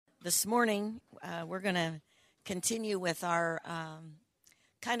This morning, we're going to continue with our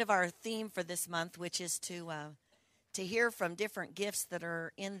kind of our theme for this month, which is to hear from different gifts that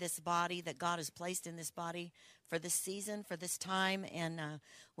are in this body, that God has placed in this body for this season, for this time. And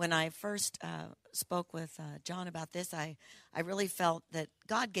when I first spoke with John about this, I really felt that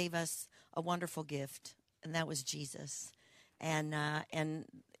God gave us a wonderful gift, and that was Jesus. And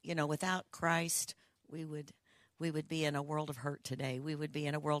without Christ, we would be in a world of hurt today. We would be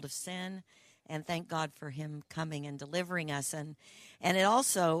in a world of sin, and thank God for him coming and delivering us. And it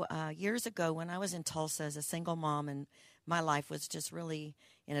also, years ago when I was in Tulsa as a single mom and my life was just really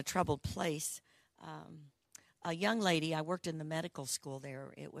in a troubled place, a young lady, I worked in the medical school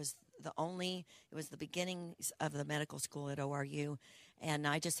there. It was the beginnings of the medical school at ORU. And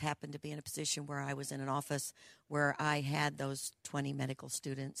I just happened to be in a position where I was in an office where I had those 20 medical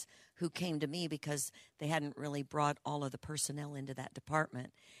students who came to me because they hadn't really brought all of the personnel into that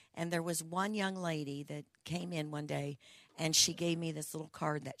department. And there was one young lady that came in one day, and she gave me this little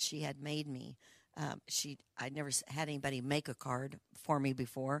card that she had made me. I'd never had anybody make a card for me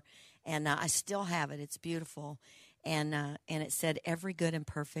before, and I still have it. It's beautiful, and it said, "Every good and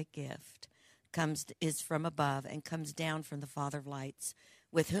perfect gift is from above and comes down from the Father of lights,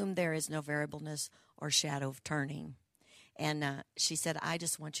 with whom there is no variableness or shadow of turning." And she said, "I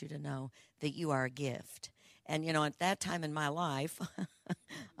just want you to know that you are a gift." And, at that time in my life,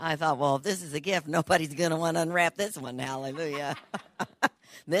 I thought, well, if this is a gift, nobody's going to want to unwrap this one. Hallelujah.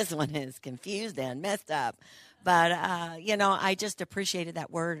 This one is confused and messed up. But, I just appreciated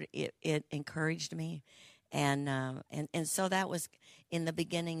that word. It encouraged me. And so that was in the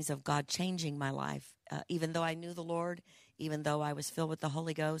beginnings of God changing my life. Even though I knew the Lord, even though I was filled with the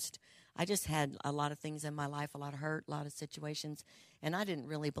Holy Ghost, I just had a lot of things in my life, a lot of hurt, a lot of situations, and I didn't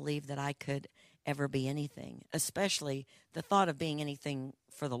really believe that I could ever be anything. Especially the thought of being anything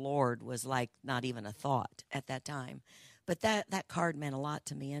for the Lord was like not even a thought at that time. But that card meant a lot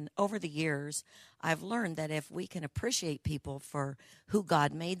to me. And over the years, I've learned that if we can appreciate people for who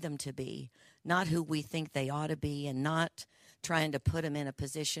God made them to be, not who we think they ought to be, and not trying to put them in a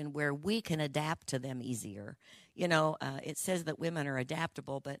position where we can adapt to them easier. It says that women are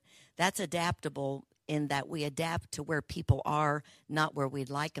adaptable, but that's adaptable in that we adapt to where people are, not where we'd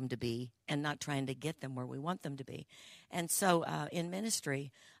like them to be, and not trying to get them where we want them to be. And so in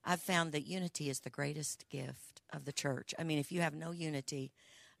ministry, I've found that unity is the greatest gift of the church. I mean, if you have no unity,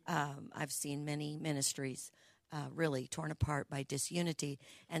 I've seen many ministries really torn apart by disunity.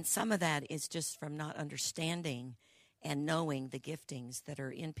 And some of that is just from not understanding and knowing the giftings that are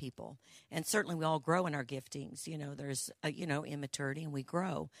in people. And certainly we all grow in our giftings. There's, immaturity, and we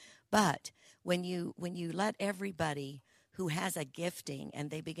grow. But when you let everybody who has a gifting and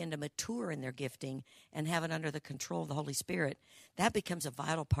they begin to mature in their gifting and have it under the control of the Holy Spirit, that becomes a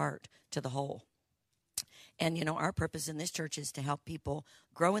vital part to the whole. And, our purpose in this church is to help people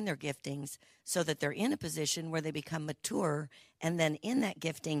grow in their giftings so that they're in a position where they become mature. And then in that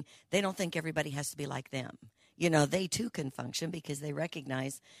gifting, they don't think everybody has to be like them. They too can function because they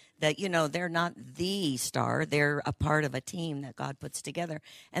recognize that, they're not the star. They're a part of a team that God puts together.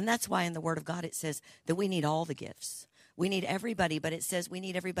 And that's why in the Word of God it says that we need all the gifts. We need everybody, but it says we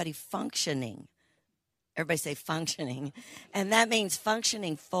need everybody functioning. Everybody say functioning. And that means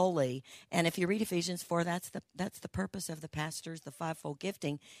functioning fully. And if you read Ephesians 4, that's the purpose of the pastors, the fivefold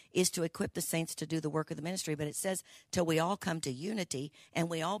gifting, is to equip the saints to do the work of the ministry. But it says till we all come to unity and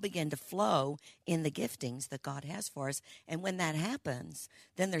we all begin to flow in the giftings that God has for us. And when that happens,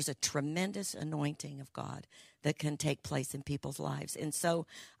 then there's a tremendous anointing of God that can take place in people's lives. And so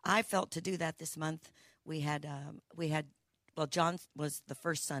I felt to do that this month. John was the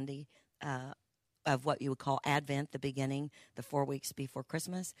first Sunday of what you would call Advent, the beginning, the 4 weeks before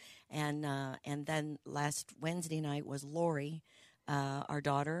Christmas. And then last Wednesday night was Lori, our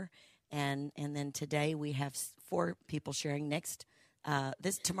daughter. And then today we have 4 people sharing.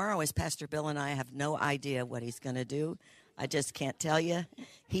 Tomorrow is Pastor Bill, and I have no idea what he's going to do. I just can't tell you.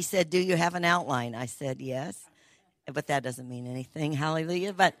 He said, "Do you have an outline?" I said, "Yes." But that doesn't mean anything.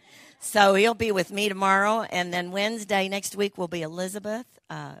 Hallelujah. But so he'll be with me tomorrow. And then Wednesday next week will be Elizabeth.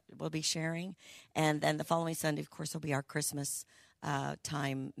 We'll be sharing. And then the following Sunday, of course, will be our Christmas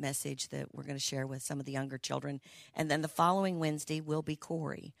time message that we're going to share with some of the younger children. And then the following Wednesday will be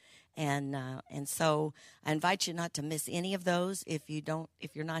Corey. And so I invite you not to miss any of those. If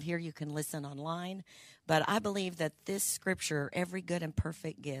you're not here, you can listen online. But I believe that this scripture, every good and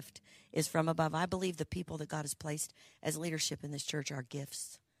perfect gift, is from above. I believe the people that God has placed as leadership in this church are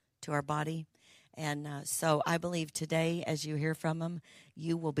gifts to our body. And so I believe today, as you hear from them,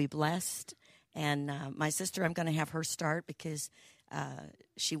 you will be blessed. And my sister, I'm going to have her start because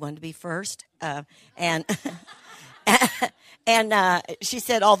she wanted to be first. And and she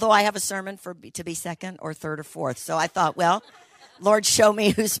said, although I have a sermon to be second or third or fourth. So I thought, well, Lord, show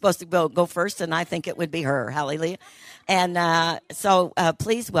me who's supposed to go first, and I think it would be her. Hallelujah. And so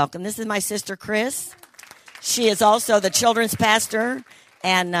please welcome. This is my sister, Chris. She is also the children's pastor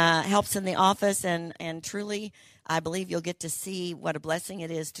and helps in the office. And truly, I believe you'll get to see what a blessing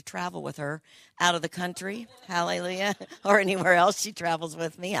it is to travel with her out of the country. Hallelujah. Or anywhere else she travels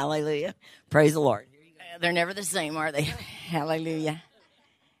with me. Hallelujah. Praise the Lord. They're never the same, are they? Hallelujah.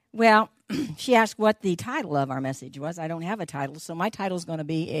 Well, she asked what the title of our message was. I don't have a title, so my title is going to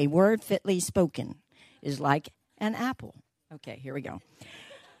be A Word Fitly Spoken is Like an Apple. Okay, here we go.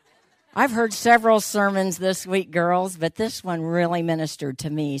 I've heard several sermons this week, girls, but this one really ministered to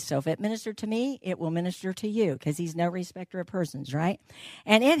me. So if it ministered to me, it will minister to you, because he's no respecter of persons, right?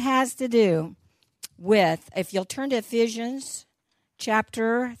 And it has to do with, if you'll turn to Ephesians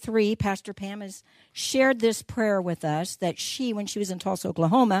chapter 3, Pastor Pam has shared this prayer with us that she, when she was in Tulsa,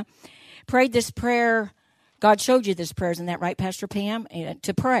 Oklahoma, prayed this prayer. God showed you this prayer, isn't that right, Pastor Pam?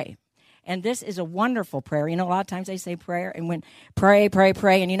 To pray. And this is a wonderful prayer. You know, a lot of times they say prayer, and when pray.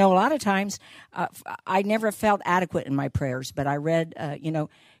 And, you know, a lot of times I never felt adequate in my prayers, but I read,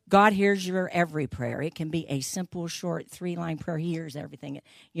 God hears your every prayer. It can be a simple, short, 3-line prayer. He hears everything.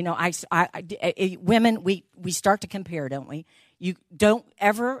 You know, women, we start to compare, don't we? You don't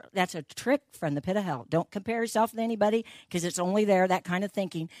ever, that's a trick from the pit of hell. Don't compare yourself with anybody, because it's only there, that kind of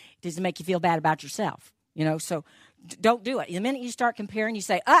thinking doesn't make you feel bad about yourself. You know, so don't do it. The minute you start comparing, you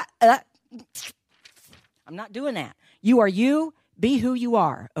say, I'm not doing that. You are you. Be who you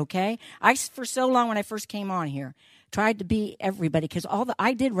are, okay? For so long when I first came on here, tried to be everybody, because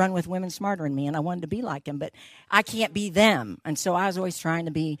I did run with women smarter than me, and I wanted to be like them, but I can't be them. And so I was always trying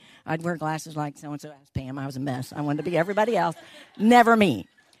to be, I'd wear glasses like so-and-so. Asked Pam, I was a mess. I wanted to be everybody else, never me.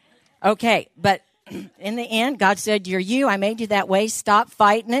 Okay, but in the end, God said, you're you. I made you that way. Stop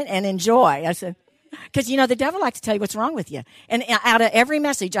fighting it and enjoy. I said, because, you know, the devil likes to tell you what's wrong with you. And out of every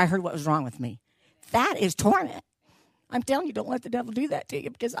message, I heard what was wrong with me. That is torment. I'm telling you, don't let the devil do that to you,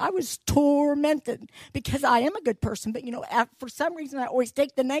 because I was tormented because I am a good person. But, you know, for some reason, I always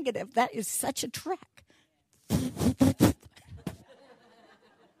take the negative. That is such a trick.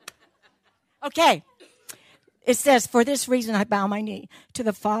 Okay. It says, for this reason, I bow my knee to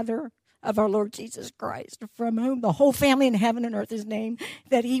the Father of our Lord Jesus Christ, from whom the whole family in heaven and earth is named,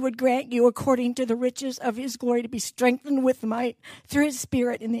 that he would grant you, according to the riches of his glory, to be strengthened with might through his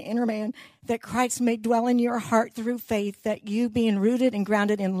Spirit in the inner man, that Christ may dwell in your heart through faith, that you, being rooted and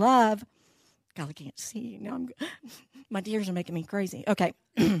grounded in love, God, I can't see now. My tears are making me crazy. Okay.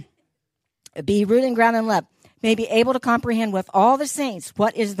 Be rooted and grounded in love, may be able to comprehend with all the saints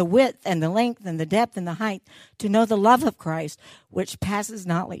what is the width and the length and the depth and the height, to know the love of Christ, which passes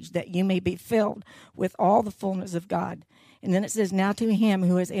knowledge, that you may be filled with all the fullness of God. And then it says, now to him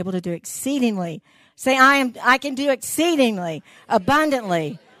who is able to do exceedingly, say, I can do exceedingly,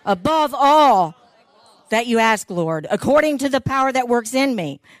 abundantly, above all that you ask, Lord, according to the power that works in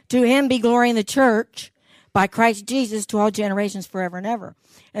me. To him be glory in the church by Christ Jesus to all generations forever and ever.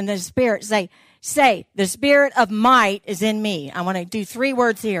 And the Spirit, say, the Spirit of might is in me. I want to do 3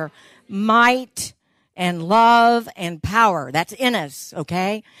 words here. Might and love and power. That's in us,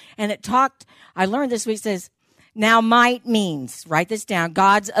 okay? And I learned this week, says, now might means, write this down,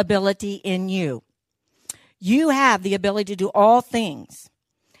 God's ability in you. You have the ability to do all things.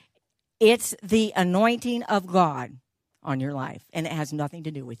 It's the anointing of God on your life, and it has nothing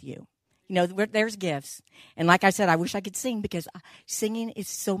to do with you. You know, there's gifts. And like I said, I wish I could sing, because singing is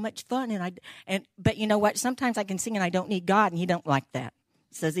so much fun. But you know what? Sometimes I can sing and I don't need God, and he don't like that.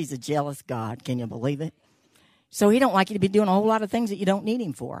 He says he's a jealous God. Can you believe it? So he don't like you to be doing a whole lot of things that you don't need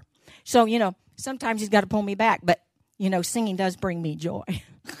him for. So, you know, sometimes he's got to pull me back. But, you know, singing does bring me joy.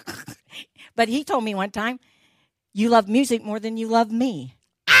 But he told me one time, you love music more than you love me.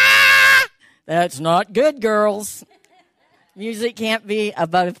 That's not good, girls. Music can't be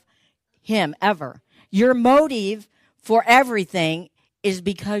above him ever. Your motive for everything is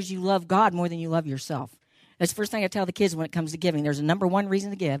because you love God more than you love yourself. That's the first thing I tell the kids when it comes to giving. There's a number one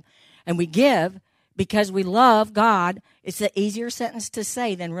reason to give, and we give because we love God. It's an easier sentence to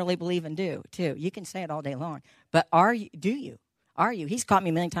say than really believe and do, too. You can say it all day long, but do you? Are you? He's caught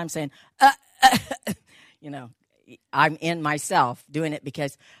me many times saying, you know, I'm in myself doing it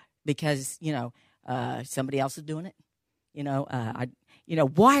because you know, somebody else is doing it. You know,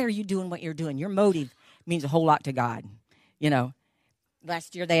 why are you doing what you're doing? Your motive means a whole lot to God. You know,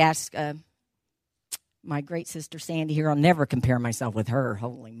 last year they asked my great sister Sandy here. I'll never compare myself with her.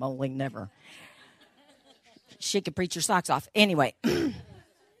 Holy moly, never. she could preach your socks off. Anyway,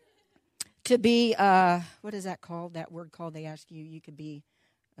 to be, what is that called? That word called, they ask you, you could be,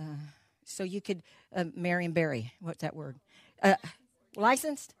 so you could, Marion Barry, what's that word?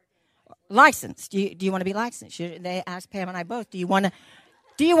 Licensed? Licensed. Do you want to be licensed? They asked Pam and I both, do you want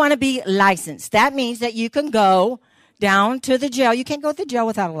to be licensed? That means that you can go down to the jail. You can't go to the jail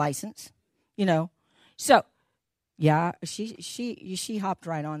without a license, you know. So, yeah, she hopped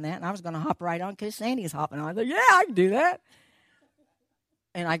right on that, and I was going to hop right on because Sandy's hopping on. I thought, yeah, I can do that.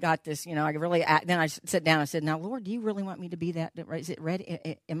 And I got this, you know, I really, then I sat down and said, now, Lord, do you really want me to be that? Is it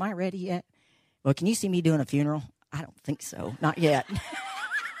ready? Am I ready yet? Well, can you see me doing a funeral? I don't think so. Not yet.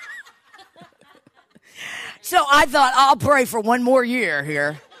 So I thought, I'll pray for one more year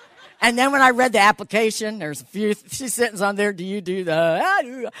here. And then when I read the application, there's a few sentences on there. Do you do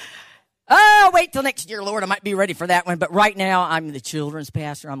the, wait till next year, Lord. I might be ready for that one. But right now, I'm the children's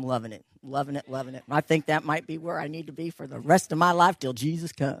pastor. I'm loving it. Loving it, loving it. I think that might be where I need to be for the rest of my life till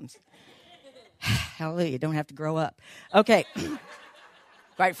Jesus comes. Hallelujah. Don't have to grow up. Okay.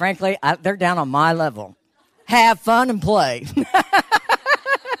 Quite frankly, they're down on my level. Have fun and play.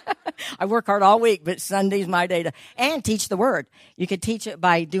 I work hard all week, but Sunday's my day to, and teach the word. You could teach it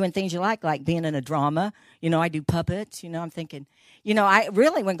by doing things you like being in a drama. You know, I do puppets. You know, I'm thinking, you know, I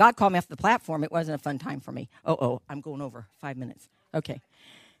really, when God called me off the platform, it wasn't a fun time for me. I'm going over 5 minutes.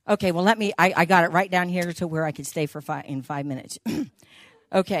 Okay, well, I got it right down here to where I could stay for 5 minutes.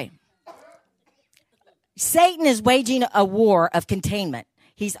 Okay. Satan is waging a war of containment.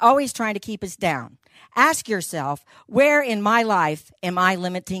 He's always trying to keep us down. Ask yourself, where in my life am I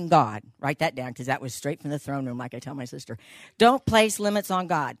limiting God? Write that down because that was straight from the throne room, like I tell my sister. Don't place limits on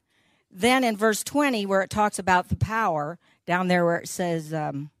God. Then in verse 20, where it talks about the power, down there where it says,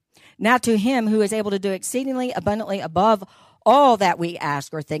 now to him who is able to do exceedingly abundantly above all that we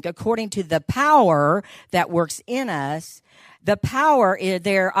ask or think, according to the power that works in us. The power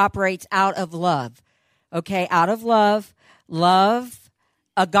there operates out of love. Okay, out of love,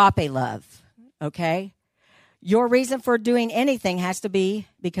 agape love. Okay? Your reason for doing anything has to be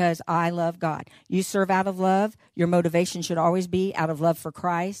because I love God. You serve out of love. Your motivation should always be out of love for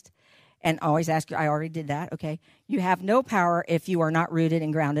Christ. And always ask, I already did that, okay? You have no power if you are not rooted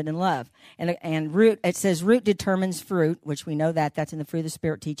and grounded in love. And root, it says root determines fruit, which we know that's in the fruit of the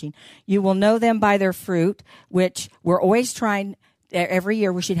Spirit teaching. You will know them by their fruit, which we're always trying, every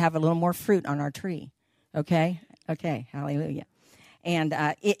year we should have a little more fruit on our tree, okay? Okay, hallelujah.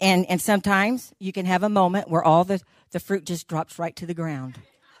 And sometimes you can have a moment where all the fruit just drops right to the ground.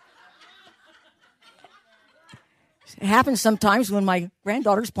 It happens sometimes when my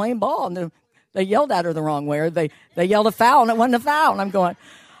granddaughter's playing ball and they yelled at her the wrong way, or they yelled a foul and it wasn't a foul. And I'm going,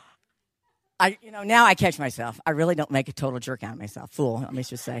 now I catch myself. I really don't make a total jerk out of myself. Fool, let me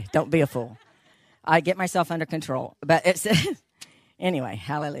just say. Don't be a fool. I get myself under control. But it's, anyway,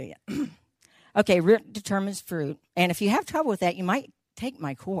 hallelujah. Okay, root determines fruit. And if you have trouble with that, you might take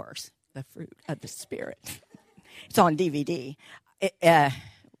my course, The Fruit of the Spirit. It's on DVD.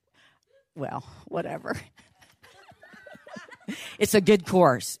 Well, whatever. It's a good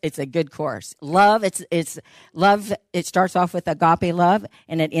course. It's a good course. Love, it's love. It starts off with agape love,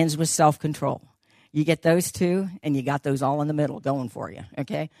 and it ends with self-control. You get those two, and you got those all in the middle going for you,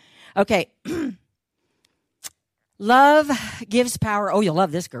 okay? Okay. Love gives power. Oh, you'll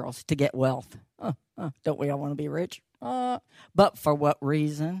love this, girls, to get wealth. Don't we all want to be rich? But for what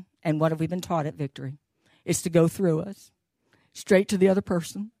reason? And what have we been taught at Victory? It's to go through us, straight to the other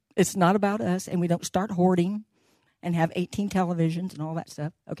person. It's not about us, and we don't start hoarding and have 18 televisions and all that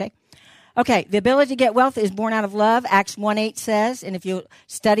stuff, okay? Okay, the ability to get wealth is born out of love. Acts 1:8 says, and if you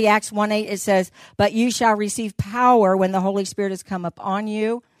study Acts 1:8, it says, but you shall receive power when the Holy Spirit has come upon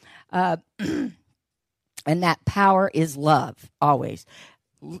you. And that power is love, always.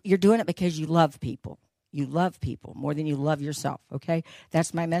 You're doing it because you love people. You love people more than you love yourself, okay?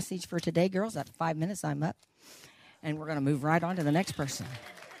 That's my message for today, girls. After 5 minutes, I'm up. And we're going to move right on to the next person.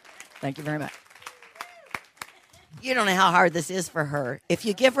 Thank you very much. You don't know how hard this is for her. If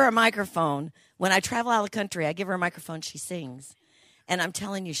you give her a microphone, when I travel out of the country, I give her a microphone, she sings. And I'm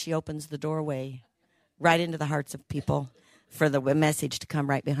telling you, she opens the doorway right into the hearts of people for the message to come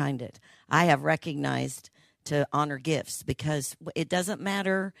right behind it. I have recognized to honor gifts because it doesn't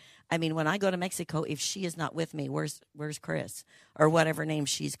matter. I mean, when I go to Mexico, if she is not with me, where's Chris? Or whatever name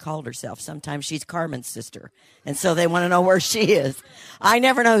she's called herself. Sometimes she's Carmen's sister. And so they want to know where she is. I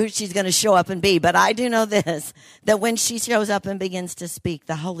never know who she's going to show up and be, but I do know this, that when she shows up and begins to speak,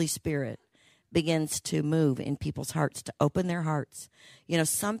 the Holy Spirit begins to move in people's hearts, to open their hearts. You know,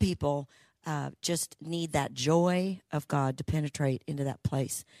 some people, just need that joy of God to penetrate into that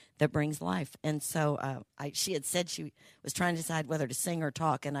place that brings life. And so she had said she was trying to decide whether to sing or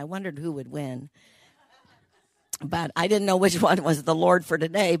talk, and I wondered who would win. But I didn't know which one was the Lord for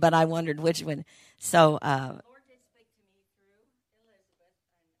today, but I wondered which one. So The Lord did speak to me through Elizabeth,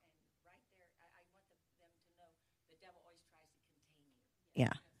 and right there, I want them to know the devil always tries to contain you.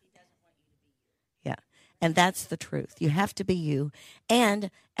 yeah. He doesn't want you to be you. Yeah. And that's the truth. You have to be you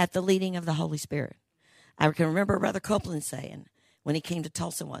and at the leading of the Holy Spirit. I can remember Brother Copeland saying when he came to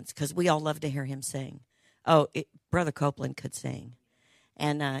Tulsa once, because we all loved to hear him sing. Brother Copeland could sing.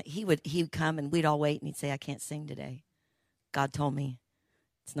 And he would come and we'd all wait and he'd say, I can't sing today. God told me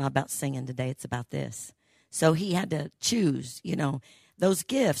it's not about singing today. It's about this. So he had to choose, those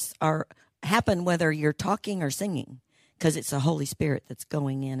gifts happen whether you're talking or singing, because it's the Holy Spirit that's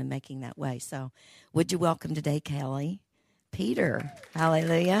going in and making that way. So would you welcome today Kelly, Peter?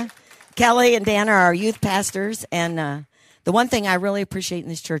 Hallelujah. Kelly and Dan are our youth pastors. And the one thing I really appreciate in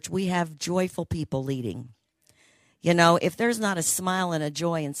this church, we have joyful people leading. If there's not a smile and a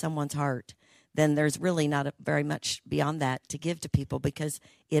joy in someone's heart, then there's really not very much beyond that to give to people, because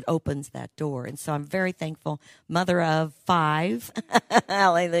it opens that door. And so I'm very thankful, mother of 5.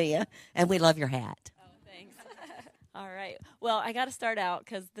 Hallelujah. And we love your hat. Thanks. All right. Well, I got to start out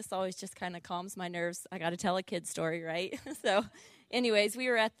because this always just kind of calms my nerves. I got to tell a kid story, right? So anyways, we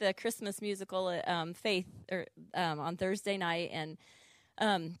were at the Christmas musical at Faith on Thursday night, and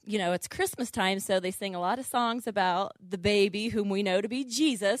it's Christmas time, so they sing a lot of songs about the baby whom we know to be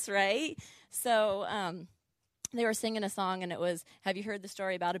Jesus, right? So they were singing a song, and it was, have you heard the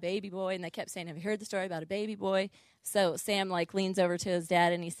story about a baby boy? And they kept saying, have you heard the story about a baby boy? So Sam, leans over to his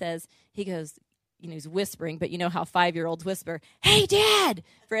dad, and he goes, he's whispering, but you know how 5-year-olds whisper, hey, Dad,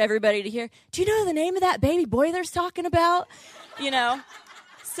 for everybody to hear. Do you know the name of that baby boy they're talking about?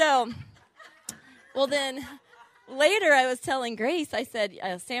 So, well, then later I was telling Grace, I said,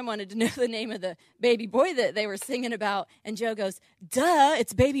 Sam wanted to know the name of the baby boy that they were singing about, and Joe goes, duh,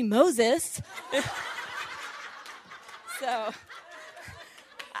 it's baby Moses. So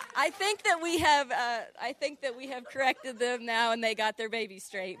I think that we have corrected them now, and they got their baby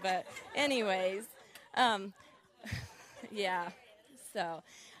straight. But anyways, yeah. So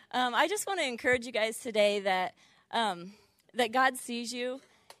I just want to encourage you guys today that that God sees you,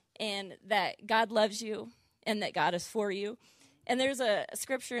 and that God loves you, and that God is for you. And there's a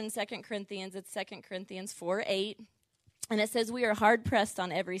scripture in 2 Corinthians. It's 2 Corinthians 4:8. And it says, we are hard pressed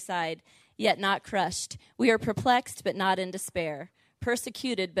on every side, yet not crushed. We are perplexed, but not in despair.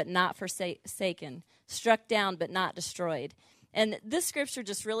 Persecuted, but not forsaken. Struck down, but not destroyed. And this scripture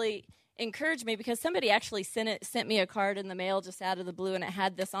just really encouraged me, because somebody actually sent me a card in the mail just out of the blue, and it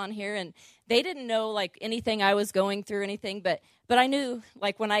had this on here, and they didn't know anything I was going through, anything, but I knew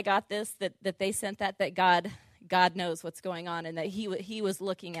when I got this that they sent that God knows what's going on, and that he was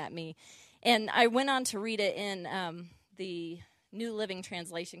looking at me. And I went on to read it in the New Living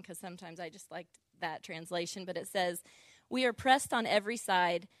Translation, because sometimes I just like that translation, but it says, we are pressed on every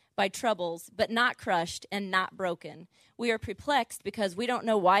side by troubles, but not crushed and not broken. We are perplexed because we don't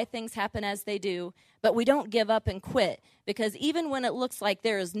know why things happen as they do, but we don't give up and quit, because even when it looks like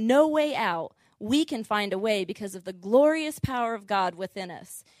there is no way out, we can find a way because of the glorious power of God within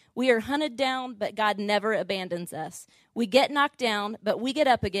us. We are hunted down, but God never abandons us. We get knocked down, but we get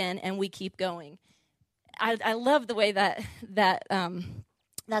up again, and we keep going. I love the way that's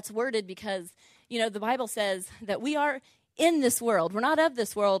worded, because, the Bible says that we are in this world. We're not of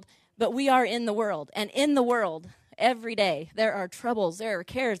this world, but we are in the world. And in the world, every day, there are troubles, there are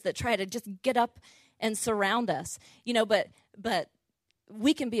cares that try to just get up and surround us. But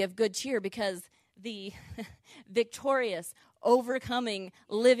we can be of good cheer, because the victorious, overcoming,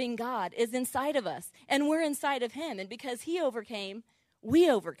 living God is inside of us. And we're inside of him. And because he overcame, we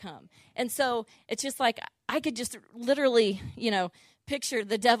overcome. And so it's just I could just literally, picture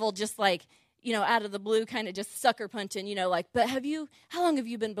the devil just out of the blue, kind of just sucker punching, but how long have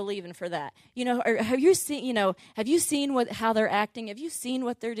you been believing for that? Or have you seen, how they're acting? Have you seen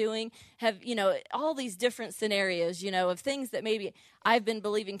what they're doing? All these different scenarios, of things that maybe I've been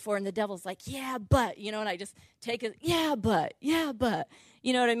believing for, and the devil's like, yeah, but, and I just take it, yeah, but, you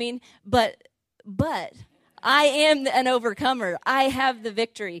know what I mean? But I am an overcomer. I have the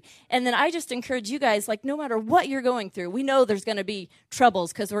victory. And then I just encourage you guys, no matter what you're going through, we know there's going to be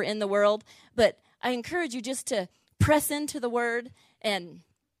troubles because we're in the world, but I encourage you just to press into the word, and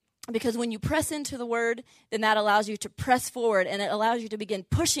because when you press into the word, then that allows you to press forward, and it allows you to begin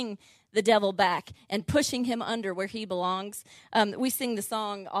pushing the devil back and pushing him under where he belongs. We sing the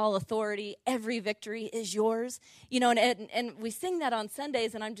song, all authority, every victory is yours, and we sing that on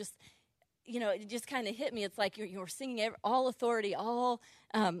Sundays, and it just kind of hit me. It's like you're singing all authority,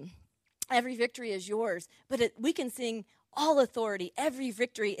 every victory is yours. But we can sing all authority, every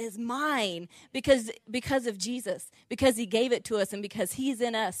victory is mine because of Jesus, because he gave it to us and because he's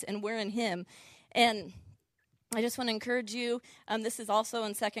in us and we're in him. And I just want to encourage you. This is also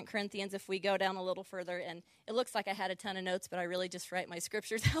in 2 Corinthians if we go down a little further. And it looks like I had a ton of notes, but I really just write my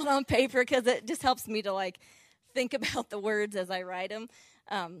scriptures out on paper because it just helps me to think about the words as I write them.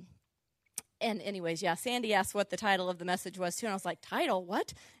 And anyways, Sandy asked what the title of the message was, too. And I was like, title,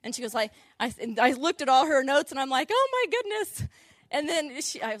 what? And she was like, I looked at all her notes, and I'm like, oh, my goodness. And then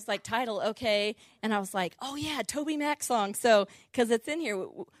I was like, title, okay. And I was like, oh, yeah, Toby Mac song. So, because it's in here,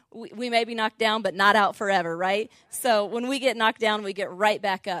 we may be knocked down, but not out forever, right? So when we get knocked down, we get right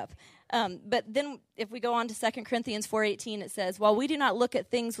back up. But then if we go on to 2 Corinthians 4:18, it says, while we do not look at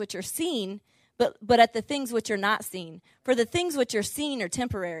things which are seen, but at the things which are not seen. For the things which are seen are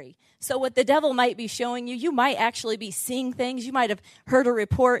temporary. So what the devil might be showing you, you might actually be seeing things. You might have heard a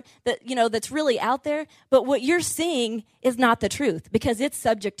report that, that's really out there. But what you're seeing is not the truth because it's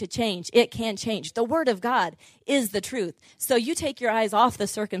subject to change. It can change. The word of God is the truth. So you take your eyes off the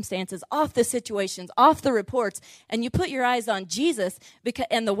circumstances, off the situations, off the reports, and you put your eyes on Jesus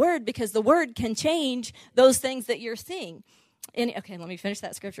and the word because the word can change those things that you're seeing. Okay, let me finish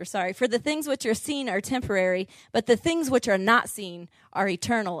that scripture. Sorry. For the things which are seen are temporary, but the things which are not seen are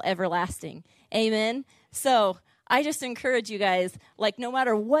eternal, everlasting. Amen. So I just encourage you guys, no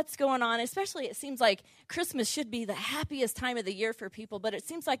matter what's going on, especially it seems like Christmas should be the happiest time of the year for people, but it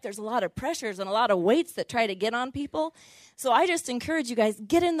seems like there's a lot of pressures and a lot of weights that try to get on people. So I just encourage you guys,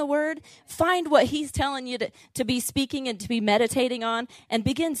 get in the Word, find what He's telling you to be speaking and to be meditating on, and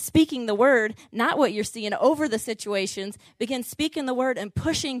begin speaking the Word, not what you're seeing over the situations. Begin speaking the Word and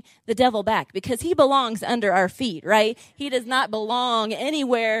pushing the devil back because he belongs under our feet, right? He does not belong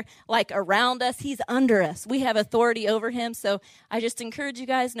anywhere around us. He's under us. We have authority over him. So I just encourage you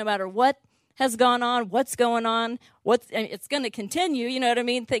guys, no matter what has gone on, what's going on, it's going to continue, you know what I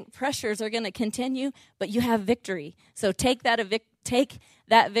mean? Think pressures are going to continue, but you have victory. So take that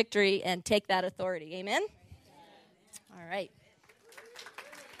victory and take that authority. Amen? All right.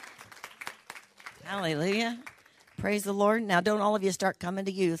 Hallelujah. Praise the Lord. Now, don't all of you start coming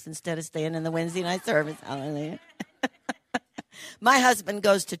to youth instead of staying in the Wednesday night service. Hallelujah. My husband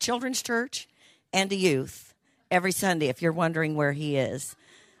goes to children's church and to youth every Sunday, if you're wondering where he is.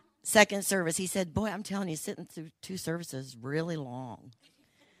 Second service, he said, boy, I'm telling you, sitting through 2 services is really long.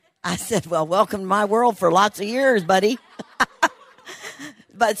 I said, well, welcome to my world for lots of years, buddy.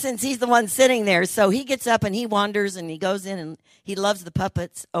 But since he's the one sitting there, so he gets up and he wanders and he goes in and he loves the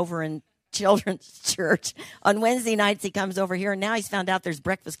puppets over in children's church. On Wednesday nights, he comes over here, and now he's found out there's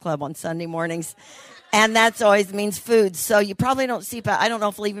breakfast club on Sunday mornings. And that's always means food. So you probably don't see, I don't know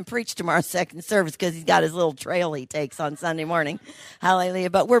if he'll even preach tomorrow's second service because he's got his little trail he takes on Sunday morning. Hallelujah.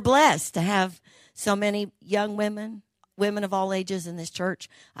 But we're blessed to have so many young women of all ages in this church.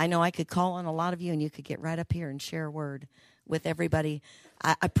 I know I could call on a lot of you and you could get right up here and share a word with everybody.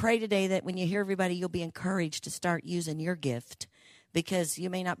 I pray today that when you hear everybody, you'll be encouraged to start using your gift because you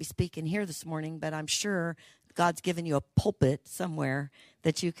may not be speaking here this morning, but I'm sure God's given you a pulpit somewhere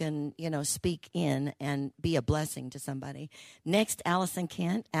that you can, speak in and be a blessing to somebody. Next, Allison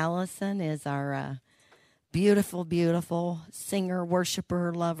Kent. Allison is our beautiful, beautiful singer,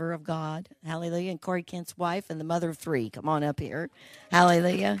 worshiper, lover of God. Hallelujah. And Corey Kent's wife and the mother of 3. Come on up here.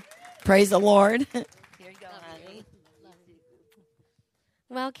 Hallelujah. Praise the Lord. Here you go, honey.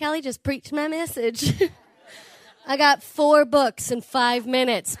 Well, Kelly just preached my message. I got 4 books in 5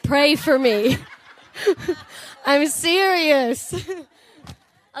 minutes. Pray for me. I'm serious.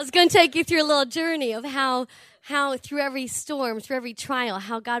 I was going to take you through a little journey of how through every storm, through every trial,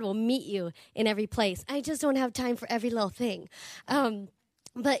 how God will meet you in every place. I just don't have time for every little thing.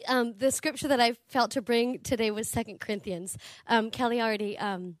 But the scripture that I felt to bring today was 2 Corinthians. Kelly already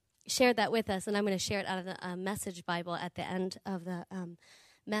shared that with us, and I'm going to share it out of the Message Bible at the end of the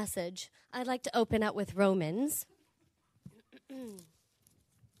message. I'd like to open up with Romans.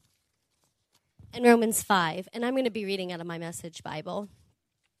 In Romans 5, and I'm going to be reading out of my Message Bible.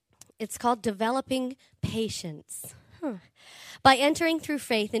 It's called Developing Patience. By entering through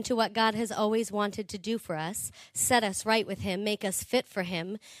faith into what God has always wanted to do for us, set us right with Him, make us fit for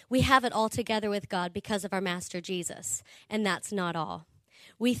Him, we have it all together with God because of our Master Jesus. And that's not all.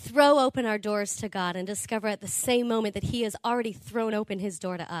 We throw open our doors to God and discover at the same moment that He has already thrown open His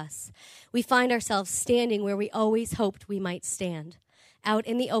door to us. We find ourselves standing where we always hoped we might stand, out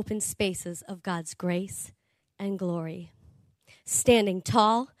in the open spaces of God's grace and glory, standing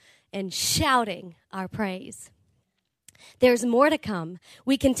tall and shouting our praise. There's more to come.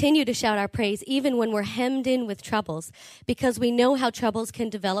 We continue to shout our praise even when we're hemmed in with troubles, because we know how troubles can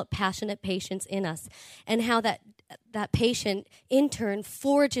develop passionate patience in us, and how that patient in turn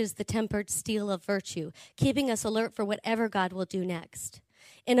forges the tempered steel of virtue, keeping us alert for whatever God will do next.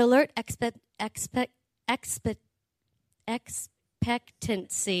 In alert expectancy,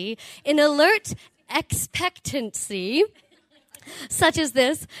 such as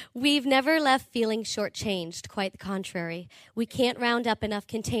this, we've never left feeling shortchanged. Quite the contrary. We can't round up enough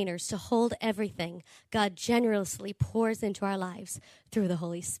containers to hold everything God generously pours into our lives through the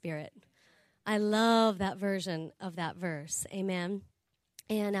Holy Spirit. I love that version of that verse. Amen.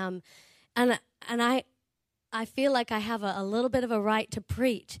 And I feel like I have a little bit of a right to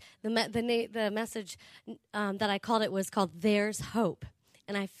preach. The message that I called it was called "There's Hope."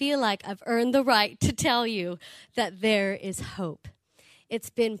 And I feel like I've earned the right to tell you that there is hope. It's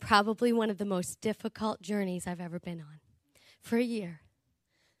been probably one of the most difficult journeys I've ever been on for a year.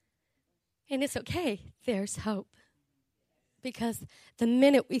 And it's okay. There's hope. Because the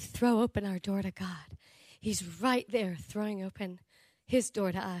minute we throw open our door to God, He's right there throwing open His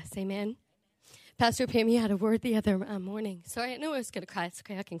door to us. Amen. Pastor Pam, you had a word the other morning. Sorry, I know I was going to cry. It's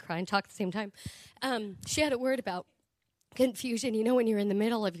okay. I can cry and talk at the same time. She had a word about confusion. You know, when you're in the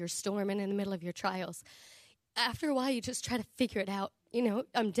middle of your storm and in the middle of your trials, after a while you just try to figure it out. You know,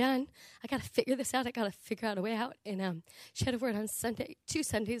 I'm done. I got to figure this out. I got to figure out a way out. And she had a word on Sunday, 2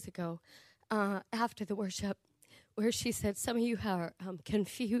 Sundays ago, after the worship, where she said, some of you are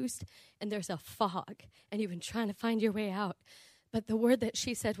confused and there's a fog and you've been trying to find your way out. But the word that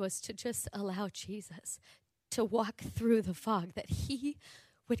she said was to just allow Jesus to walk through the fog, that He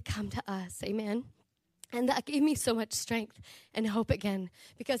would come to us. Amen. And that gave me so much strength and hope again.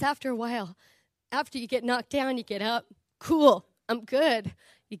 Because after a while, after you get knocked down, you get up. Cool, I'm good.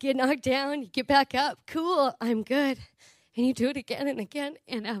 You get knocked down, you get back up. Cool, I'm good. And you do it again and again.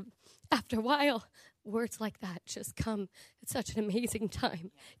 And after a while, words like that just come at such an amazing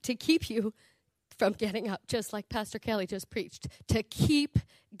time to keep you from getting up, just like Pastor Kelly just preached, to keep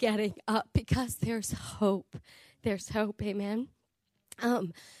getting up, because there's hope. There's hope, amen.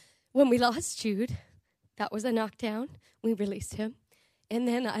 When we lost Jude, that was a knockdown. We released him. And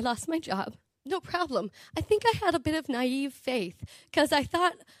then I lost my job. No problem. I think I had a bit of naive faith, because I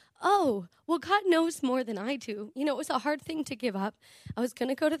thought, oh, well, God knows more than I do. You know, it was a hard thing to give up. I was going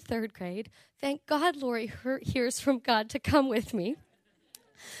to go to 3rd grade. Thank God Lori hears from God to come with me.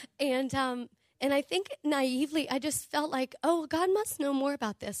 And I think naively, I just felt like, oh, God must know more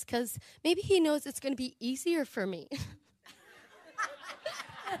about this, because maybe He knows it's going to be easier for me.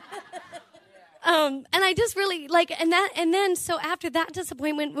 And I just really so after that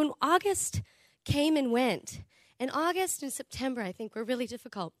disappointment, when August came and went, and August and September, I think, were really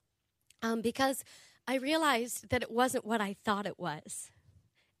difficult, because I realized that it wasn't what I thought it was.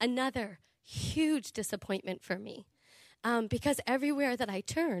 Another huge disappointment for me, because everywhere that I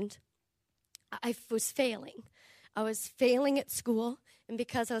turned, I was failing. I was failing at school, and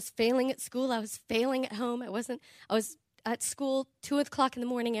because I was failing at school, I was failing at home. I was at school 2 o'clock in the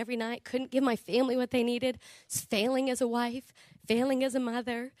morning every night, couldn't give my family what they needed, was failing as a wife, failing as a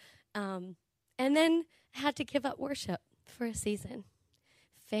mother, and then had to give up worship for a season.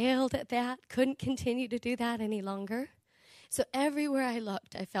 Failed at that, couldn't continue to do that any longer. So everywhere I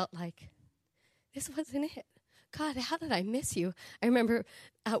looked, I felt like, this wasn't it. God, how did I miss you? I remember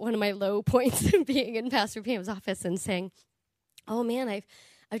at one of my low points being in Pastor Pam's office and saying, oh man,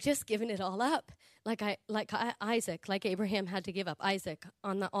 I've just given it all up. Like Isaac, like Abraham had to give up Isaac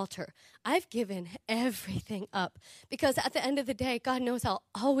on the altar. I've given everything up, because at the end of the day, God knows I'll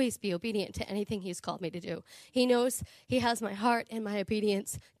always be obedient to anything He's called me to do. He knows He has my heart and my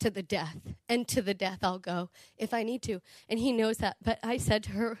obedience to the death, and to the death I'll go if I need to. And He knows that. But I said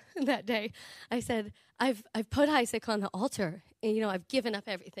to her that day, I said, I've put Isaac on the altar, and, you know, I've given up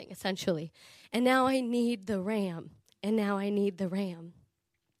everything essentially. And now I need the ram. And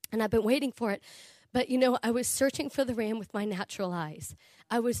I've been waiting for it. But, you know, I was searching for the ram with my natural eyes.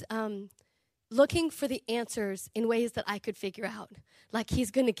 I was looking for the answers in ways that I could figure out. Like,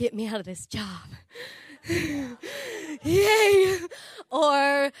 He's going to get me out of this job. Yay!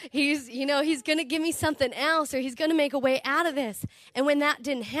 Or He's going to give me something else, or He's going to make a way out of this. And when that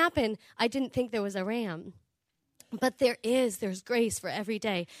didn't happen, I didn't think there was a ram. But there's grace for every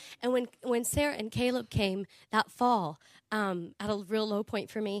day. And when Sarah and Caleb came that fall, at a real low point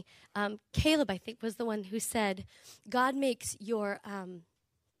for me, Caleb, I think, was the one who said, God makes your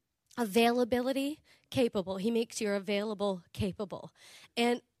availability capable. He makes your available capable.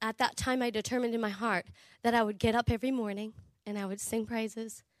 And at that time, I determined in my heart that I would get up every morning and I would sing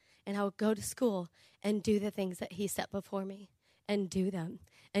praises and I would go to school and do the things that he set before me and do them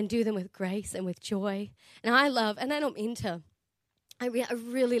with grace and with joy. And I don't mean to, I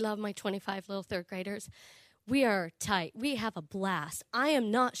really love my 25 little third graders. We are tight. We have a blast. I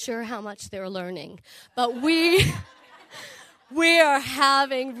am not sure how much they're learning, but we are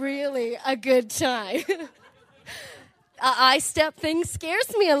having really a good time. I-step thing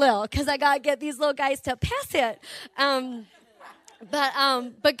scares me a little because I got to get these little guys to pass it.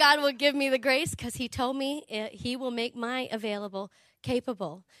 But God will give me the grace because he told me he will make my available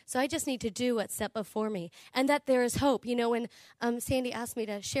capable. So I just need to do what's set before me, and that there is hope. You know, when Sandy asked me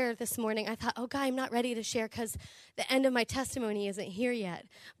to share this morning, I thought, oh, God, I'm not ready to share because the end of my testimony isn't here yet.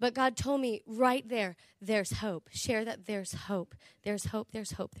 But God told me right there, there's hope. Share that there's hope. There's hope,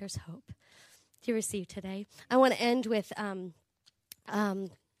 there's hope, there's hope. Do you receive today? I want to end with,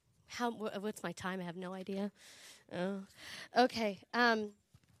 what's my time? I have no idea. Oh, okay. Look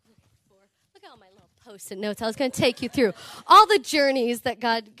at all my little Post-it notes. I was going to take you through all the journeys that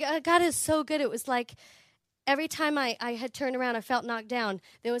God is so good. It was like every time I had turned around, I felt knocked down.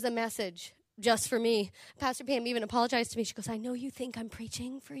 There was a message just for me. Pastor Pam even apologized to me. She goes, I know you think I'm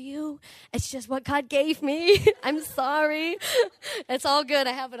preaching for you. It's just what God gave me. I'm sorry. It's all good.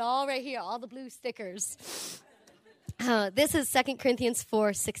 I have it all right here, all the blue stickers. This is 2 Corinthians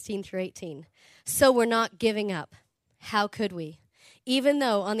 4:16 through 18. So we're not giving up. How could we? Even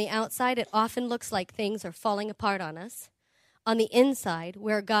though on the outside it often looks like things are falling apart on us, on the inside,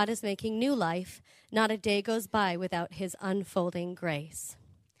 where God is making new life, not a day goes by without his unfolding grace.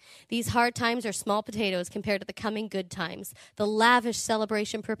 These hard times are small potatoes compared to the coming good times, the lavish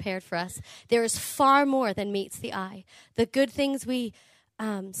celebration prepared for us. There is far more than meets the eye. The good things we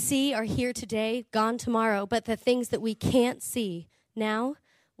see are here today, gone tomorrow, but the things that we can't see now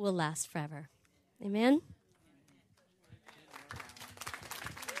will last forever. Amen?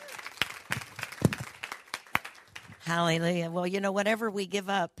 Hallelujah. Well, you know, whatever we give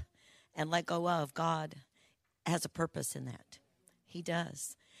up and let go of, God has a purpose in that. He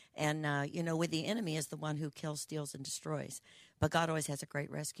does. And, you know, with the enemy is the one who kills, steals, and destroys. But God always has a great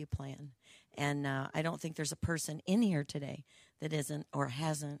rescue plan. And I don't think there's a person in here today that isn't or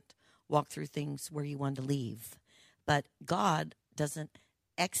hasn't walked through things where you want to leave. But God doesn't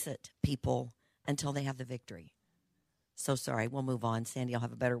exit people until they have the victory. So sorry, we'll move on. Sandy, I'll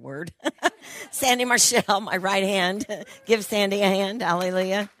have a better word. Sandy Marshall, my right hand. Give Sandy a hand.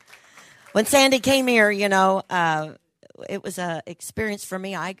 Hallelujah. When Sandy came here, you know, it was an experience for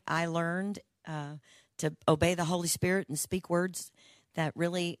me. I learned to obey the Holy Spirit and speak words that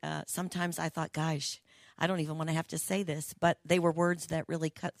really sometimes I thought, gosh, I don't even want to have to say this. But they were words that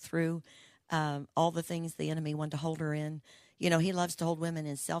really cut through all the things the enemy wanted to hold her in. You know, he loves to hold women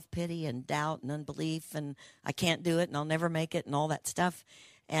in self-pity and doubt and unbelief and I can't do it and I'll never make it and all that stuff.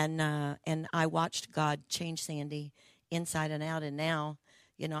 And I watched God change Sandy inside and out. And now,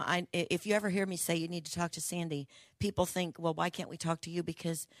 you know, if you ever hear me say you need to talk to Sandy, people think, well, why can't we talk to you?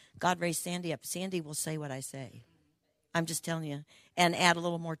 Because God raised Sandy up. Sandy will say what I say. I'm just telling you. And add a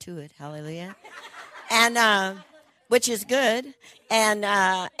little more to it. Hallelujah. And which is good. And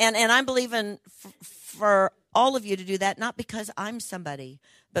I'm believing for all of you to do that, not because I'm somebody,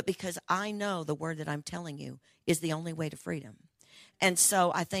 but because I know the word that I'm telling you is the only way to freedom. And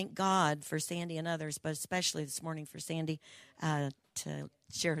so I thank God for Sandy and others, but especially this morning for Sandy to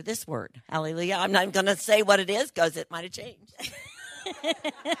share this word. Hallelujah. I'm not going to say what it is because it might have changed.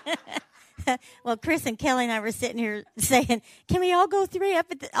 Well, Chris and Kelly and I were sitting here saying, can we all go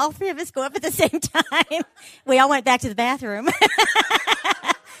all three of us go up at the same time? We all went back to the bathroom.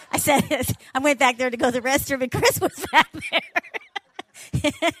 I said, I went back there to go to the restroom, and Chris was back there.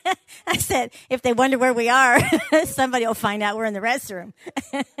 I said, if they wonder where we are, somebody will find out we're in the restroom.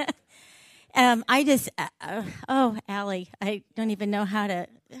 Allie, I don't even know how to,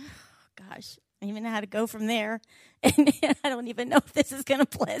 I don't even know how to go from there. And I don't even know if this is going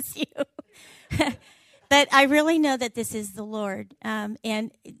to bless you. But I really know that this is the Lord.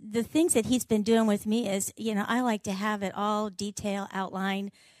 And the things that he's been doing with me is, you know, I like to have it all detail,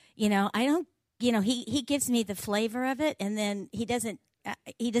 outline. You know, I don't, you know, he gives me the flavor of it, and then he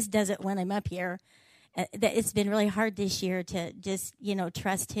just does it when I'm up here. It's been really hard this year to just, you know,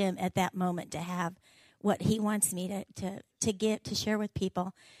 trust him at that moment to have what he wants me to get, to share with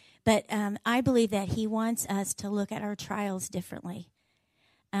people. But I believe that he wants us to look at our trials differently.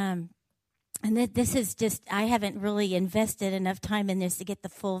 And this is just, I haven't really invested enough time in this to get the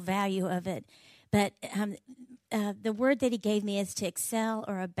full value of it. But the word that he gave me is to excel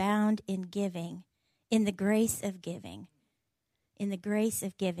or abound in giving, in the grace of giving, in the grace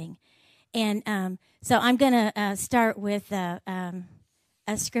of giving. And so I'm going to start with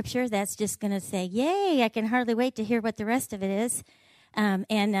a scripture that's just going to say, yay, I can hardly wait to hear what the rest of it is.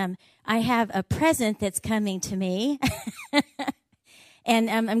 I have a present that's coming to me. And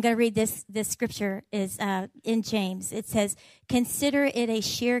I'm going to read this scripture is in James. It says, consider it a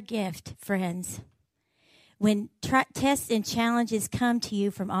sheer gift, friends. When tests and challenges come to you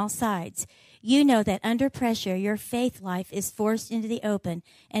from all sides, you know that under pressure, your faith life is forced into the open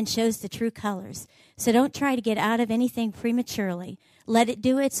and shows the true colors. So don't try to get out of anything prematurely. Let it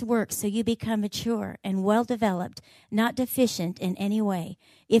do its work so you become mature and well-developed, not deficient in any way.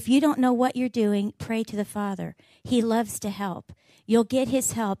 If you don't know what you're doing, pray to the Father. He loves to help. You'll get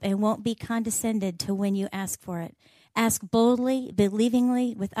his help and won't be condescended to when you ask for it. Ask boldly,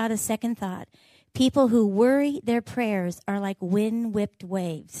 believingly, without a second thought. People who worry their prayers are like wind-whipped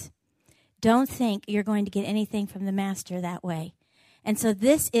waves. Don't think you're going to get anything from the Master that way. And so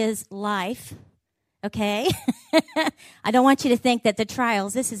this is life, okay? I don't want you to think that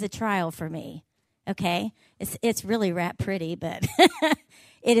this is a trial for me, okay? It's really wrapped pretty, but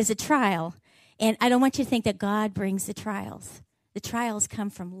it is a trial. And I don't want you to think that God brings the trials. The trials come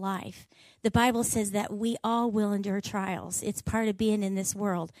from life. The Bible says that we all will endure trials. It's part of being in this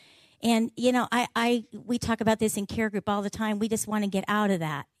world. And, you know, we talk about this in care group all the time. We just want to get out of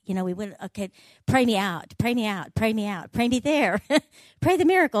that. You know, we would, okay, pray me out, pray me out, pray me out, pray me there, pray the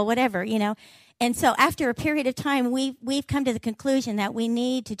miracle, whatever, you know. And so after a period of time, we've come to the conclusion that we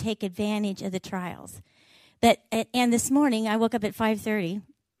need to take advantage of the trials. And this morning, I woke up at 5:30.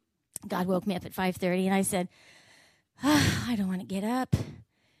 God woke me up at 5:30, and I said, I don't want to get up.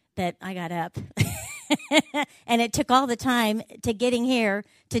 But I got up. And it took all the time to getting here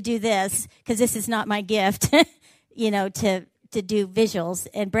to do this, because this is not my gift, you know, to do visuals.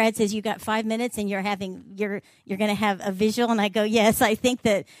 And Brad says, you got 5 minutes and you're going to have a visual. And I go, yes, I think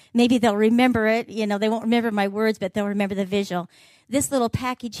that maybe they'll remember it. You know, they won't remember my words, but they'll remember the visual. This little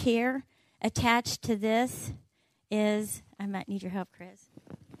package here attached to this is, I might need your help, Chris.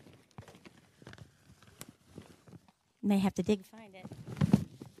 May have to dig to find it.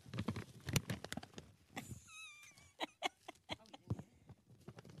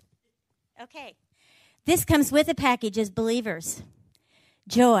 Okay. This comes with a package as believers.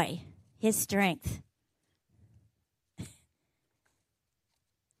 Joy, his strength.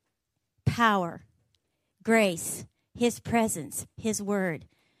 Power, grace, his presence, his word.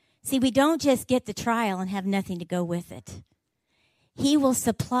 See, we don't just get the trial and have nothing to go with it. He will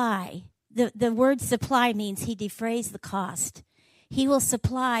supply. The word supply means he defrays the cost. He will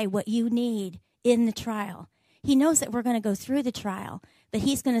supply what you need in the trial. He knows that we're going to go through the trial, but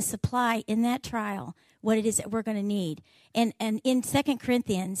he's going to supply in that trial what it is that we're going to need. And in 2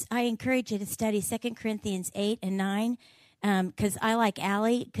 Corinthians, I encourage you to study 2 Corinthians 8 and 9, because I, like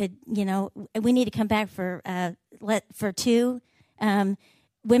Allie, we need to come back for 2,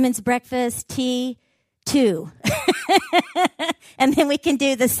 women's breakfast, tea, 2. And then we can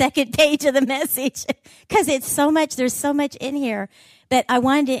do the second page of the message, because there's so much in here. But I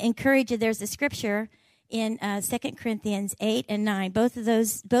wanted to encourage you, there's a scripture in 2 Corinthians 8 and 9. Both of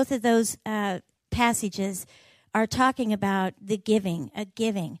those passages are talking about the giving.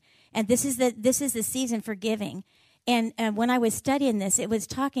 And this is the season for giving. And when I was studying this, it was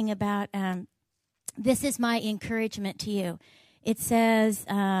talking about, this is my encouragement to you. It says,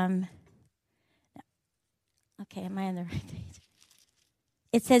 okay, am I on the right page?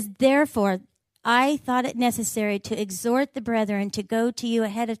 It says, therefore, I thought it necessary to exhort the brethren to go to you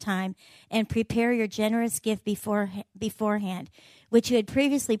ahead of time and prepare your generous gift beforehand, which you had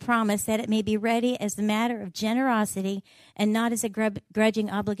previously promised, that it may be ready as a matter of generosity and not as a grudging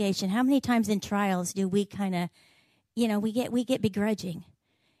obligation. How many times in trials do we kind of, we get begrudging,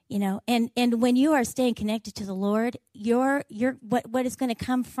 and when you are staying connected to the Lord, what is going to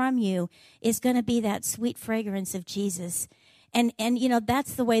come from you is going to be that sweet fragrance of Jesus. And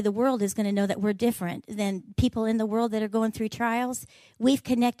that's the way the world is going to know that we're different than people in the world that are going through trials. We've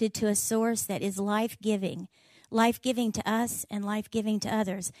connected to a source that is life-giving to us and life-giving to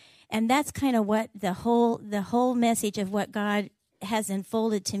others. And that's kind of what the whole message of what God has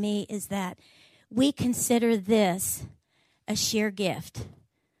unfolded to me is, that we consider this a sheer gift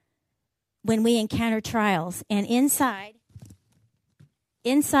when we encounter trials. And inside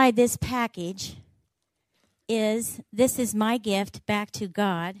this package this is my gift back to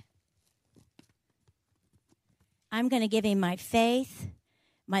God. I'm going to give him my faith,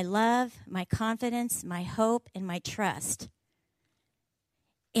 my love, my confidence, my hope, and my trust.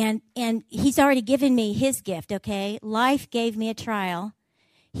 And he's already given me his gift, okay? Life gave me a trial.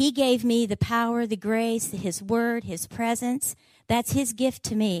 He gave me the power, the grace, his word, his presence. That's his gift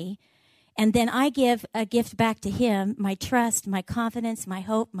to me. And then I give a gift back to him, my trust, my confidence, my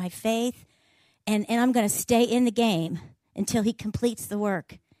hope, my faith. And I'm going to stay in the game until he completes the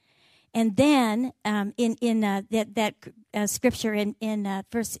work. And then that scripture in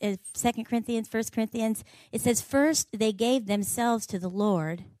 2 Corinthians, 1 Corinthians, it says, first they gave themselves to the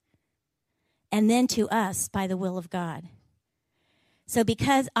Lord, and then to us by the will of God. So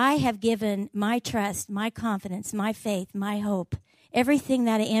because I have given my trust, my confidence, my faith, my hope, everything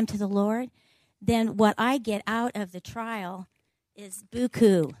that I am to the Lord, then what I get out of the trial is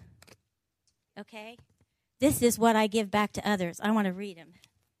buku. Okay? This is what I give back to others. I want to read them.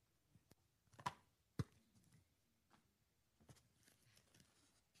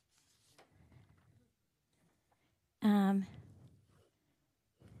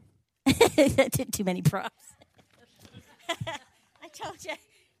 Too many props. I told you,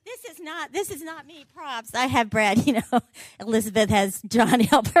 this is not me props. I have Brad, Elizabeth has John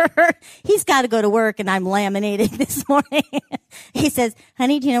help her. He's got to go to work and I'm laminating this morning. He says,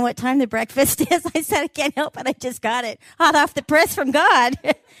 honey, do you know what time the breakfast is? I said, I can't help it. I just got it hot off the press from God.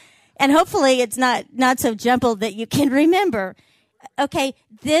 And hopefully it's not so jumbled that you can remember. Okay,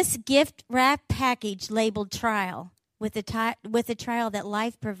 this gift wrap package labeled trial with the trial that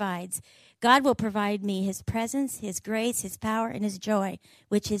life provides. God will provide me his presence, his grace, his power, and his joy,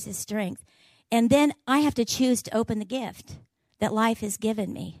 which is his strength. And then I have to choose to open the gift that life has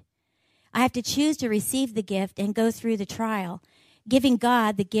given me. I have to choose to receive the gift and go through the trial, giving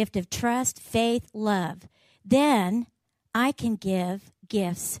God the gift of trust, faith, love. Then I can give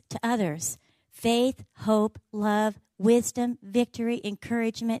gifts to others: faith, hope, love, wisdom, victory,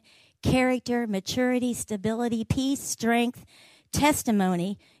 encouragement, character, maturity, stability, peace, strength,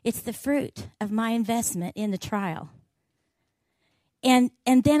 testimony. It's the fruit of my investment in the trial. And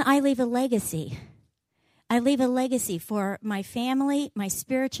then I leave a legacy. I leave a legacy for my family, my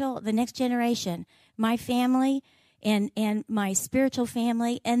spiritual, the next generation, my family and my spiritual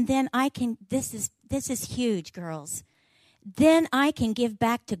family. And then I can, this is huge, girls. Then I can give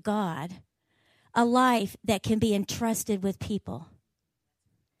back to God a life that can be entrusted with people.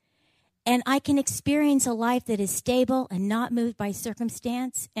 And I can experience a life that is stable and not moved by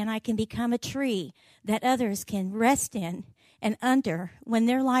circumstance. And I can become a tree that others can rest in and under when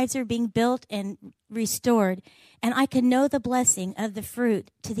their lives are being built and restored. And I can know the blessing of the fruit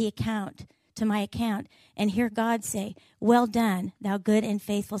to my account, and hear God say, well done, thou good and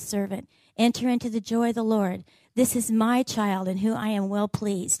faithful servant. Enter into the joy of the Lord. This is my child in whom I am well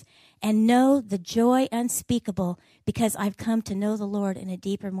pleased. And know the joy unspeakable because I've come to know the Lord in a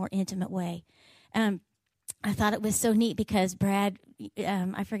deeper, more intimate way. I thought it was so neat because Brad,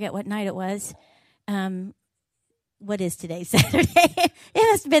 I forget what night it was. What is today? Saturday?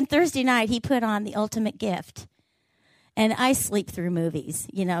 It must have been Thursday night. He put on The Ultimate Gift. And I sleep through movies,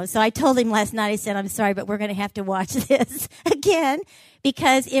 So I told him last night, I said, I'm sorry, but we're going to have to watch this again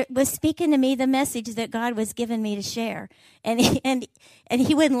because it was speaking to me the message that God was giving me to share. And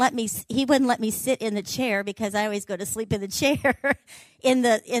he wouldn't let me sit in the chair because I always go to sleep in the chair in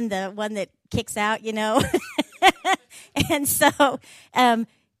the one that kicks out, And so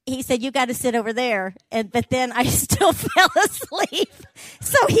he said, you got to sit over there. But then I still fell asleep.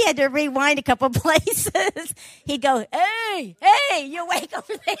 So he had to rewind a couple places. He'd go, hey, you wake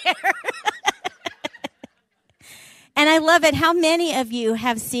over there. And I love it. How many of you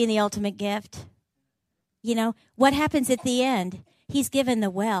have seen The Ultimate Gift? What happens at the end? He's given the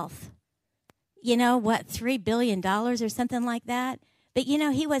wealth. $3 billion or something like that? But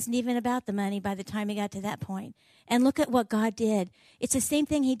he wasn't even about the money by the time he got to that point. And look at what God did. It's the same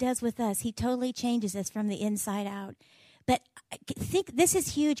thing he does with us. He totally changes us from the inside out. But think, this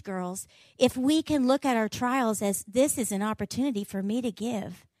is huge, girls. If we can look at our trials as this is an opportunity for me to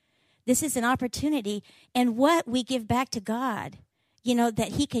give. This is an opportunity. And what we give back to God,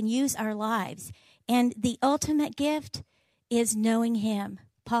 that he can use our lives. And the ultimate gift is knowing him.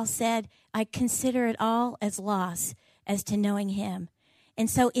 Paul said, I consider it all as loss as to knowing him. And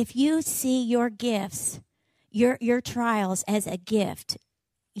so if you see your gifts, your trials as a gift,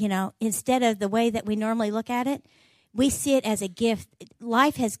 instead of the way that we normally look at it, we see it as a gift.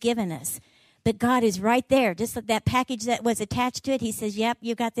 Life has given us, but God is right there. Just like that package that was attached to it, he says, yep,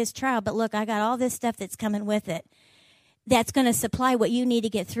 you got this trial, but look, I got all this stuff that's coming with it. That's going to supply what you need to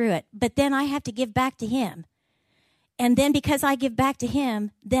get through it. But then I have to give back to him. And then because I give back to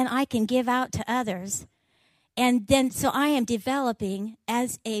him, then I can give out to others. And then, so I am developing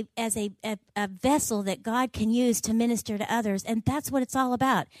as a vessel that God can use to minister to others. And that's what it's all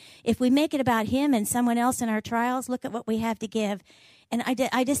about. If we make it about him and someone else in our trials, look at what we have to give. And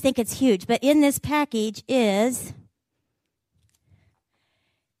I just think it's huge. But in this package is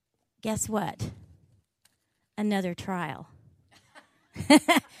guess what? Another trial.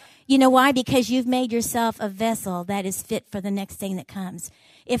 You know why? Because you've made yourself a vessel that is fit for the next thing that comes.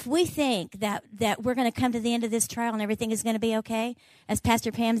 If we think that we're going to come to the end of this trial and everything is going to be okay, as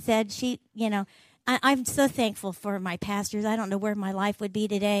Pastor Pam said, I'm so thankful for my pastors. I don't know where my life would be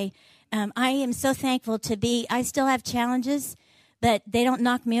today. I am so thankful I still have challenges, but they don't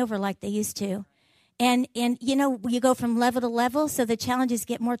knock me over like they used to. And you go from level to level, so the challenges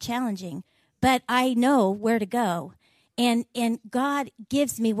get more challenging. But I know where to go. And God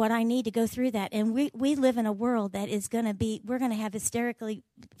gives me what I need to go through that. And we live in a world that is we're going to have hysterically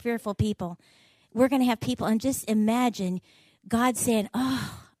fearful people. We're going to have people, and just imagine God saying,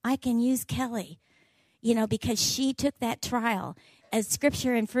 oh, I can use Kelly, because she took that trial. As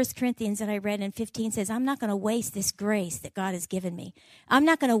scripture in 1 Corinthians that I read in 15 says, I'm not going to waste this grace that God has given me. I'm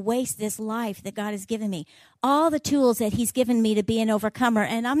not going to waste this life that God has given me. All the tools that he's given me to be an overcomer,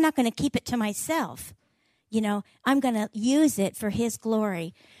 and I'm not going to keep it to myself. I'm going to use it for his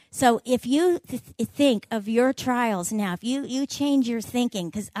glory. So if you think of your trials now, if you change your thinking,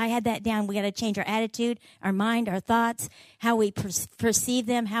 because I had that down, we got to change our attitude, our mind, our thoughts, how we perceive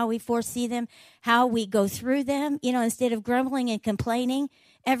them, how we foresee them, how we go through them, instead of grumbling and complaining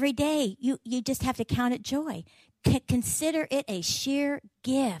every day, you just have to count it joy. Consider it a sheer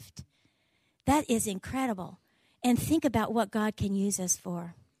gift. That is incredible. And think about what God can use us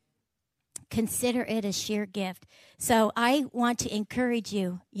for. Consider it a sheer gift. So I want to encourage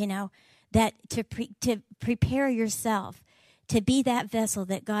you, that to prepare yourself to be that vessel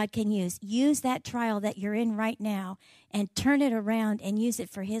that God can use. Use that trial that you're in right now and turn it around and use it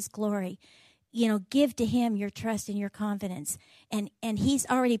for his glory. Give to him your trust and your confidence. And he's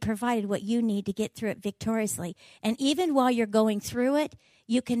already provided what you need to get through it victoriously. And even while you're going through it,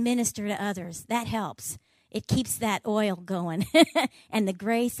 you can minister to others. That helps. It keeps that oil going and the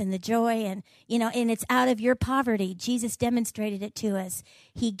grace and the joy and it's out of your poverty. Jesus demonstrated it to us.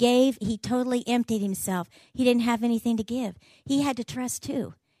 He totally emptied himself. He didn't have anything to give. He had to trust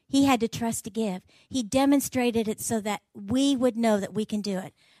too. He had to trust to give. He demonstrated it so that we would know that we can do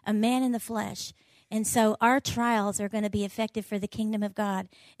it. A man in the flesh. And so our trials are going to be effective for the kingdom of God.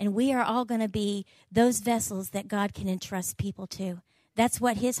 And we are all going to be those vessels that God can entrust people to. That's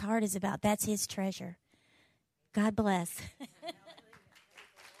what his heart is about. That's his treasure. God bless. Good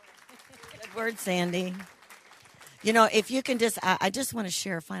word, Sandy. If you can I just want to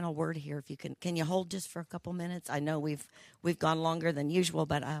share a final word here. If you can you hold just for a couple minutes? I know we've gone longer than usual,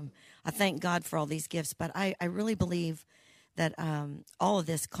 but I thank God for all these gifts. But I really believe that all of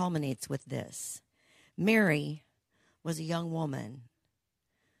this culminates with this. Mary was a young woman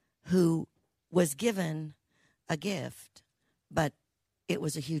who was given a gift, but it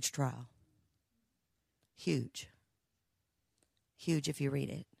was a huge trial. Huge if you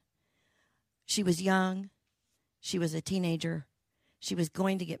read it. She was young. She was a teenager. She was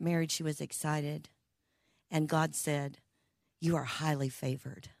going to get married. She was excited. And God said, you are highly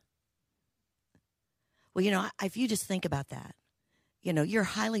favored. Well, if you just think about that, you're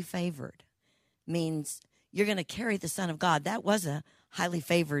highly favored means you're going to carry the Son of God. That was a highly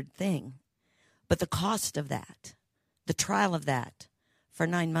favored thing. But the cost of that, the trial of that for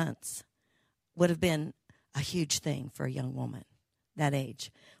 9 months would have been a huge thing for a young woman that age.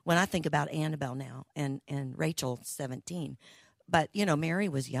 When I think about Annabelle now and Rachel, 17, but, Mary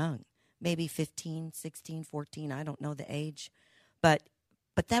was young, maybe 15, 16, 14, I don't know the age, but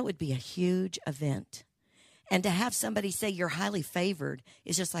that would be a huge event. And to have somebody say you're highly favored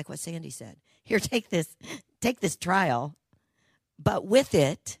is just like what Sandy said. Here, take this trial, but with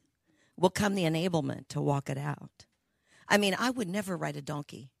it will come the enablement to walk it out. I mean, I would never ride a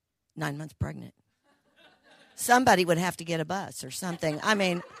donkey 9 months pregnant. Somebody would have to get a bus or something. I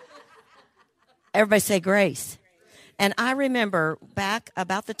mean, everybody say grace. And I remember back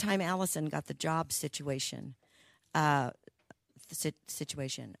about the time Allison got the job situation, it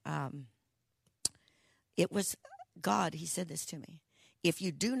was God, he said this to me. If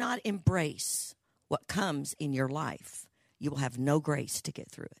you do not embrace what comes in your life, you will have no grace to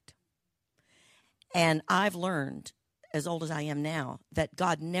get through it. And I've learned, as old as I am now, that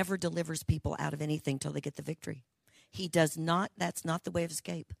God never delivers people out of anything till they get the victory. He does not. That's not the way of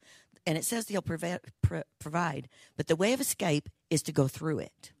escape. And it says he'll provide, but the way of escape is to go through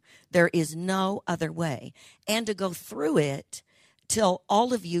it. There is no other way. And to go through it till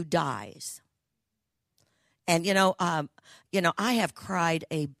all of you dies. And, I have cried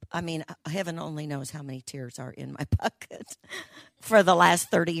heaven only knows how many tears are in my bucket for the last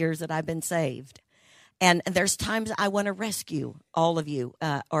 30 years that I've been saved. And there's times I want to rescue all of you,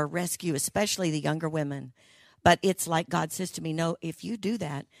 or rescue especially the younger women. But it's like God says to me, no, if you do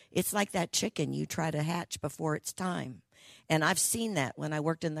that, it's like that chicken you try to hatch before it's time. And I've seen that when I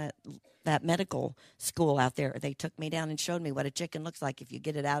worked in that medical school out there. They took me down and showed me what a chicken looks like if you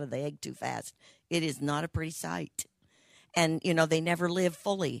get it out of the egg too fast. It is not a pretty sight. And, they never live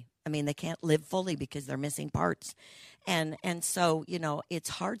fully. I mean, they can't live fully because they're missing parts. And so, it's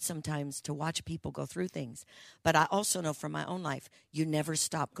hard sometimes to watch people go through things. But I also know from my own life, you never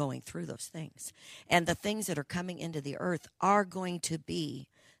stop going through those things. And the things that are coming into the earth are going to be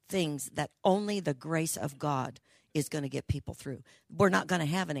things that only the grace of God is going to get people through. We're not going to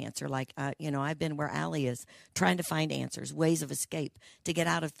have an answer like, I've been where Allie is, trying to find answers, ways of escape, to get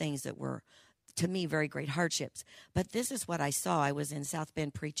out of things that were, to me, very great hardships. But this is what I saw. I was in South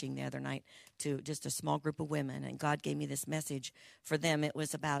Bend preaching the other night to just a small group of women, and God gave me this message for them. It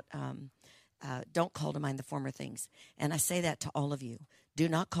was about don't call to mind the former things. And I say that to all of you. Do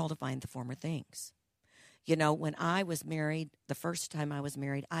not call to mind the former things. When I was married, the first time I was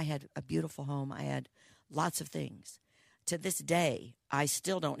married, I had a beautiful home. I had lots of things. To this day, I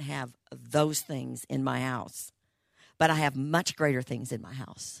still don't have those things in my house, but I have much greater things in my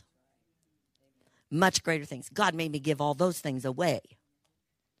house. Much greater things. God made me give all those things away.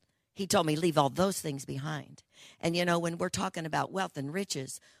 He told me, leave all those things behind. And, when we're talking about wealth and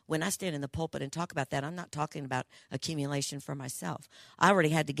riches, when I stand in the pulpit and talk about that, I'm not talking about accumulation for myself. I already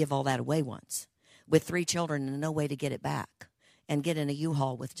had to give all that away once with 3 children and no way to get it back, and get in a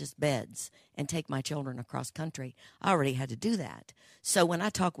U-Haul with just beds and take my children across country. I already had to do that. So when I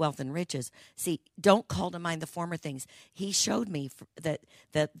talk wealth and riches, see, don't call to mind the former things. He showed me that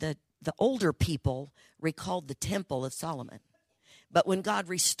the older people recalled the temple of Solomon. But when God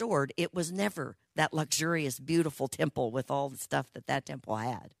restored, it was never that luxurious, beautiful temple with all the stuff that temple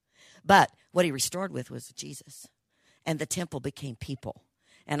had. But what he restored with was Jesus. And the temple became people.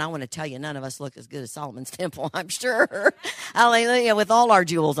 And I want to tell you, none of us look as good as Solomon's temple, I'm sure. Hallelujah, with all our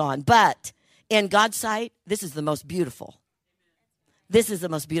jewels on. But in God's sight, this is the most beautiful. This is the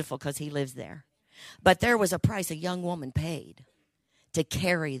most beautiful because he lives there. But there was a price a young woman paid to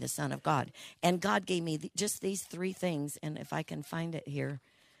carry the Son of God. And God gave me just these 3 things. And if I can find it here,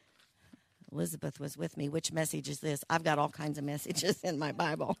 Elizabeth was with me. Which message is this? I've got all kinds of messages in my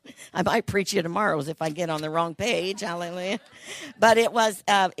Bible. I might preach you tomorrow if I get on the wrong page. Hallelujah. But it was,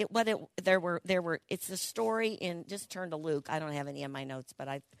 it's a story in, just turn to Luke. I don't have any of my notes, but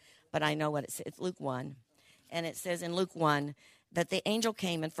I know what it says. It's Luke 1. And it says in Luke 1 that the angel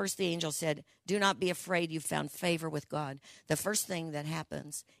came, and first the angel said, do not be afraid, you've found favor with God. The first thing that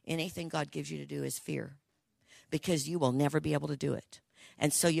happens, anything God gives you to do, is fear, because you will never be able to do it.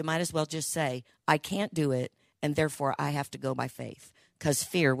 And so you might as well just say, I can't do it, and therefore I have to go by faith, because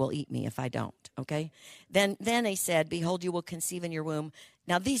fear will eat me if I don't, okay? Then he said, behold, you will conceive in your womb.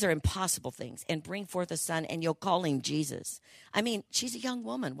 Now, these are impossible things, and bring forth a son, and you'll call him Jesus. I mean, she's a young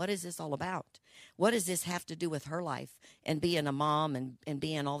woman. What is this all about? What does this have to do with her life and being a mom and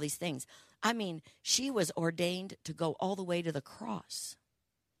being all these things? I mean, she was ordained to go all the way to the cross.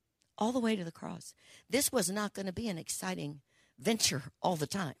 All the way to the cross. This was not going to be an exciting venture all the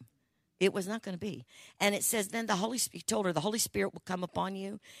time. It was not going to be. And it says, then he told her, the Holy Spirit will come upon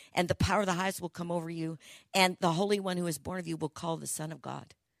you, and the power of the highest will come over you, and the Holy One who is born of you will call the Son of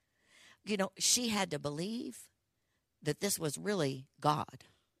God. She had to believe that this was really God.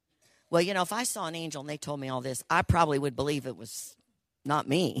 Well, if I saw an angel and they told me all this, I probably would believe it was not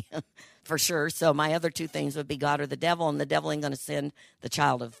me, for sure. So my other 2 things would be God or the devil, and the devil ain't going to send the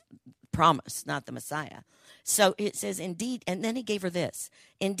child of promise, not the Messiah. So it says, indeed, and then he gave her this.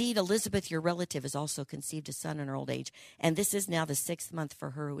 Indeed, Elizabeth, your relative, has also conceived a son in her old age, and this is now the 6th month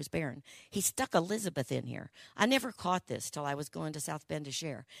for her who was barren. He stuck Elizabeth in here. I never caught this till I was going to South Bend to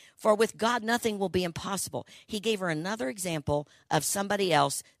share. For with God, nothing will be impossible. He gave her another example of somebody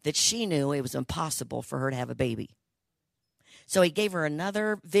else that she knew it was impossible for her to have a baby. So he gave her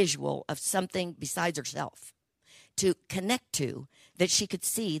another visual of something besides herself to connect to, that she could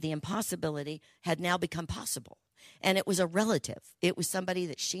see the impossibility had now become possible. And it was a relative. It was somebody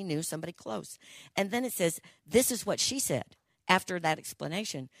that she knew, somebody close. And then it says, this is what she said after that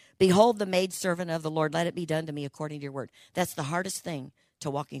explanation. Behold, the maidservant of the Lord, let it be done to me according to your word. That's the hardest thing to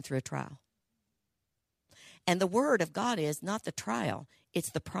walking through a trial. And the word of God is not the trial, it's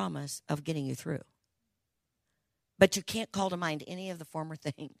the promise of getting you through. But you can't call to mind any of the former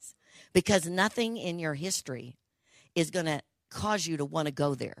things, because nothing in your history is going to cause you to want to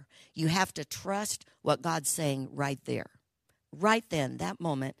go there. You have to trust what God's saying right there. Right then, that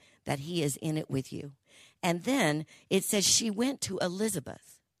moment, that he is in it with you. And then it says she went to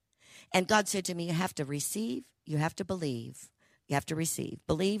Elizabeth. And God said to me, you have to receive, you have to believe, you have to receive.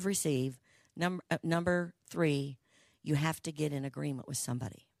 Believe, receive, Number 3, you have to get in agreement with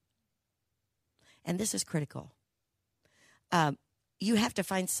somebody. And this is critical. You have to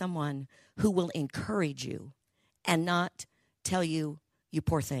find someone who will encourage you and not tell you, you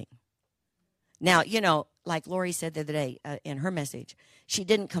poor thing. Now, like Lori said the other day in her message, she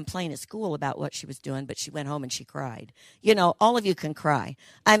didn't complain at school about what she was doing, but she went home and she cried. All of you can cry.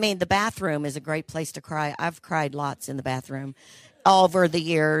 I mean, the bathroom is a great place to cry. I've cried lots in the bathroom over the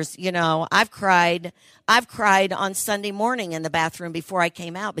years. I've cried on Sunday morning in the bathroom before I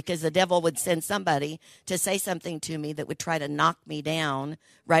came out because the devil would send somebody to say something to me that would try to knock me down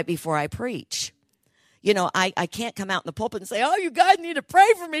right before I preach. I can't come out in the pulpit and say, oh, you guys need to pray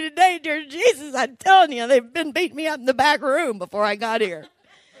for me today, dear Jesus. I'm telling you, they've been beating me up in the back room before I got here.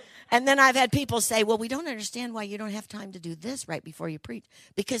 And then I've had people say, well, we don't understand why you don't have time to do this right before you preach,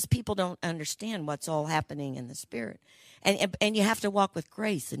 because people don't understand what's all happening in the Spirit. And you have to walk with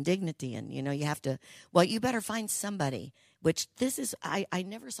grace and dignity. And, you have to, you better find somebody, which this is, I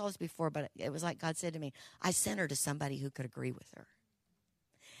never saw this before, but it was like God said to me, I sent her to somebody who could agree with her.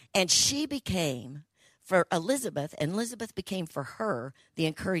 And she became, for Elizabeth, and Elizabeth became for her the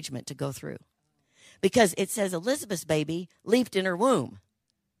encouragement to go through. Because it says Elizabeth's baby leaped in her womb.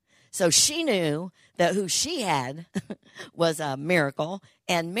 So she knew that who she had was a miracle,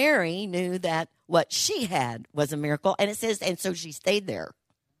 and Mary knew that what she had was a miracle. And it says, and so she stayed there.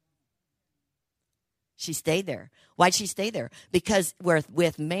 She stayed there. Why'd she stay there? Because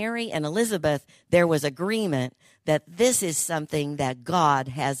with Mary and Elizabeth, there was agreement that this is something that God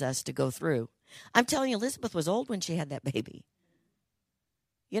has us to go through. I'm telling you, Elizabeth was old when she had that baby.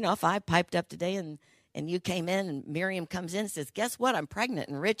 If I piped up today and you came in and Miriam comes in and says, guess what? I'm pregnant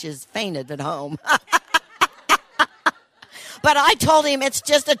and Rich is fainted at home. But I told him it's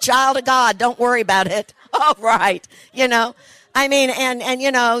just a child of God. Don't worry about it. All right. I mean,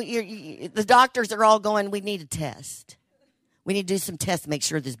 the doctors are all going, we need a test. We need to do some tests to make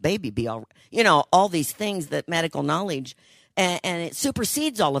sure this baby be all right. All these things that medical knowledge, and it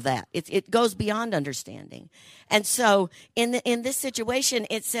supersedes all of that. It goes beyond understanding. And so in this situation,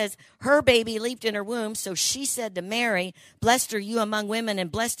 it says her baby leaped in her womb. So she said to Mary, blessed are you among women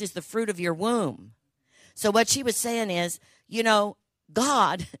and blessed is the fruit of your womb. So what she was saying is,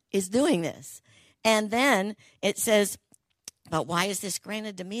 God is doing this. And then it says, but why is this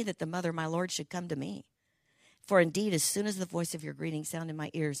granted to me that the mother of my Lord should come to me? For indeed, as soon as the voice of your greeting sounded in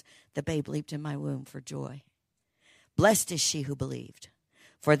my ears, the babe leaped in my womb for joy. Blessed is she who believed,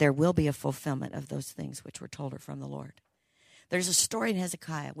 for there will be a fulfillment of those things which were told her from the Lord. There's a story in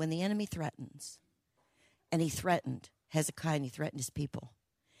Hezekiah when the enemy threatens, and he threatened Hezekiah and he threatened his people.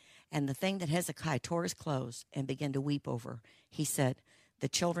 And the thing that Hezekiah tore his clothes and began to weep over, he said, the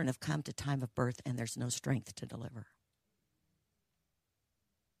children have come to time of birth and there's no strength to deliver.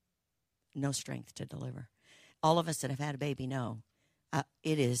 No strength to deliver. All of us that have had a baby know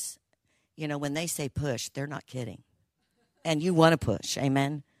it is, when they say push, they're not kidding. And you want to push,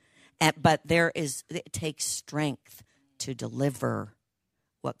 amen? But it takes strength to deliver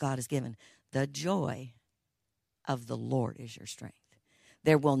what God has given. The joy of the Lord is your strength.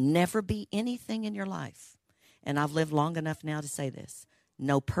 There will never be anything in your life, and I've lived long enough now to say this,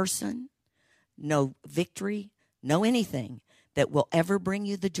 no person, no victory, no anything that will ever bring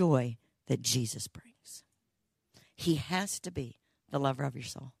you the joy that Jesus brings. He has to be the lover of your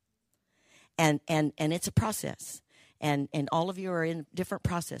soul. And it's a process. And all of you are in different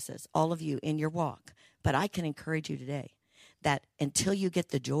processes, all of you in your walk. But I can encourage you today that until you get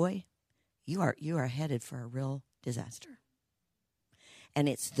the joy, you are headed for a real disaster. And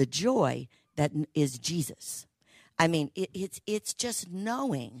it's the joy that is Jesus. I mean, it's just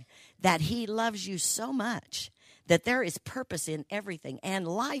knowing that he loves you so much that there is purpose in everything. And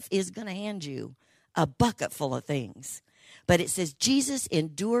life is going to hand you a bucket full of things. But it says Jesus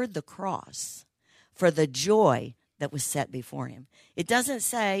endured the cross for the joy that was set before him. It doesn't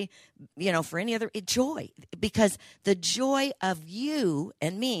say, for any other joy, because the joy of you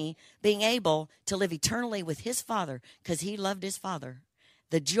and me being able to live eternally with his Father, because he loved his Father,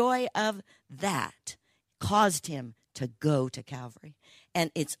 the joy of that caused him to go to Calvary. And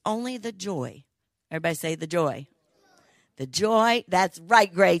it's only the joy. Everybody say the joy. The joy, that's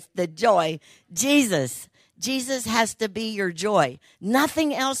right, Grace, the joy. Jesus has to be your joy.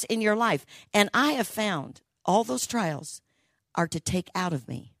 Nothing else in your life. And I have found all those trials are to take out of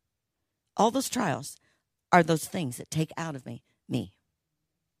me. All those trials are those things that take out of me,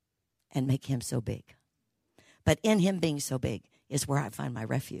 and make him so big. But in him being so big is where I find my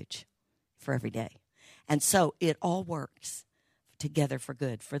refuge for every day. And so it all works together for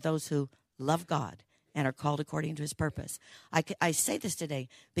good, for those who love God and are called according to his purpose. I say this today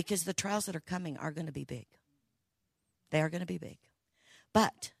because the trials that are coming are going to be big. They are going to be big.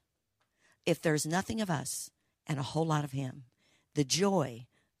 But if there's nothing of us and a whole lot of him, the joy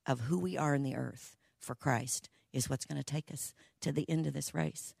of who we are in the earth for Christ is what's going to take us to the end of this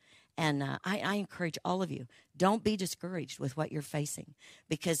race. And I encourage all of you, don't be discouraged with what you're facing,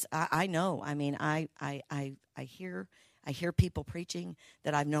 because I know, I mean, I hear people preaching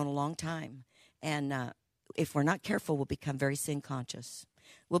that I've known a long time. And if we're not careful, we'll become very sin conscious.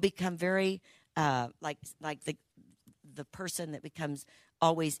 We'll become very like the person that becomes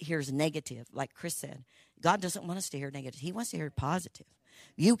always hears negative, like Chris said. God doesn't want us to hear negative. He wants to hear positive.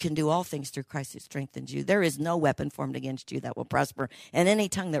 You can do all things through Christ who strengthens you. There is no weapon formed against you that will prosper. And any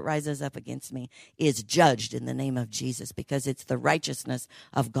tongue that rises up against me is judged in the name of Jesus, because it's the righteousness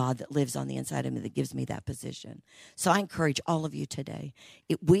of God that lives on the inside of me that gives me that position. So I encourage all of you today.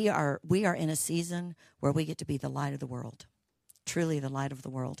 We are in a season where we get to be the light of the world. Truly the light of the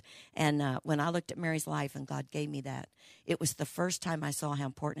world. And when I looked at Mary's life and God gave me that, it was the first time I saw how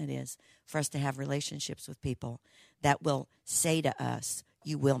important it is for us to have relationships with people that will say to us,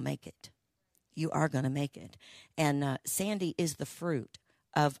 you will make it. You are going to make it. And Sandy is the fruit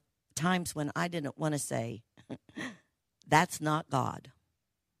of times when I didn't want to say, that's not God.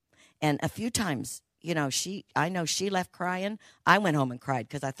 And a few times, you know, I know she left crying. I went home and cried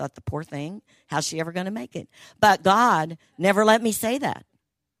because I thought, the poor thing, how's she ever going to make it? But God never let me say that.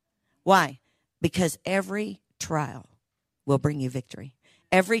 Why? Because every trial will bring you victory.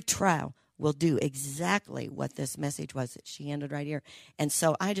 Every trial will do exactly what this message was that she ended right here. And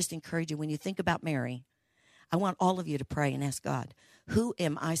so I just encourage you, when you think about Mary, I want all of you to pray and ask God, who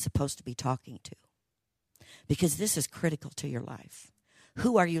am I supposed to be talking to? Because this is critical to your life.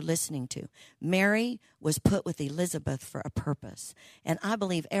 Who are you listening to? Mary was put with Elizabeth for a purpose. And I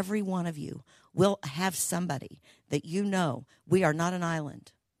believe every one of you will have somebody that you know. We are not an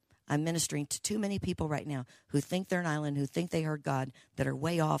island. I'm ministering to too many people right now who think they're an island, who think they heard God, that are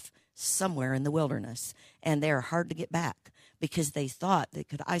way off somewhere in the wilderness. And they're hard to get back because they thought they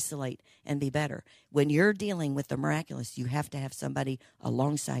could isolate and be better. When you're dealing with the miraculous, you have to have somebody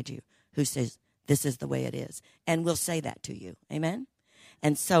alongside you who says, this is the way it is. And will say that to you. Amen?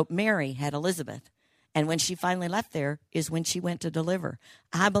 And so Mary had Elizabeth. And when she finally left there is when she went to deliver.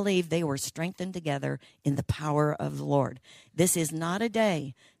 I believe they were strengthened together in the power of the Lord. This is not a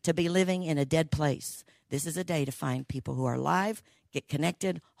day to be living in a dead place. This is a day to find people who are alive, get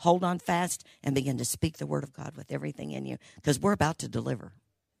connected, hold on fast, and begin to speak the word of God with everything in you. Because we're about to deliver.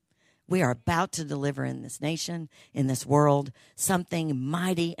 We are about to deliver in this nation, in this world, something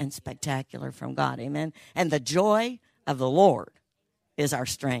mighty and spectacular from God. Amen. And the joy of the Lord is our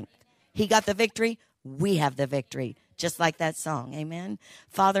strength. He got the victory. We have the victory, just like that song. Amen.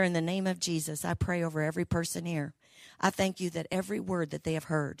 Father, in the name of Jesus, I pray over every person here. I thank you that every word that they have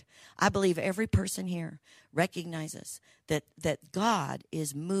heard, I believe every person here recognizes that God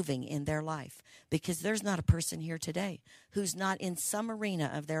is moving in their life, because there's not a person here today who's not in some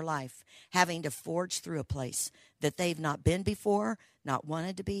arena of their life having to forge through a place that they've not been before, not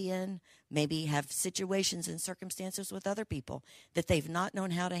wanted to be in, maybe have situations and circumstances with other people that they've not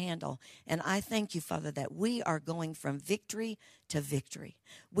known how to handle. And I thank you, Father, that we are going from victory to victory.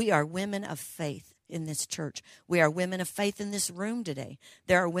 We are women of faith in this church. We are women of faith in this room today.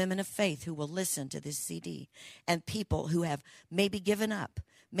 There are women of faith who will listen to this CD, and people who have maybe given up,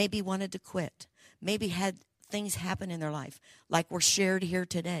 maybe wanted to quit, maybe had things happen in their life like were shared here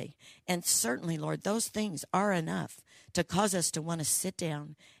today. And certainly, Lord, those things are enough to cause us to want to sit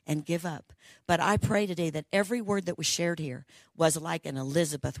down and give up. But I pray today that every word that was shared here was like an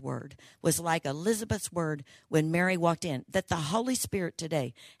Elizabeth word, was like Elizabeth's word when Mary walked in, that the Holy Spirit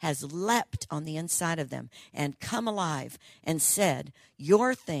today has leapt on the inside of them and come alive and said,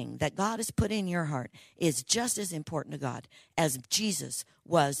 your thing that God has put in your heart is just as important to God as Jesus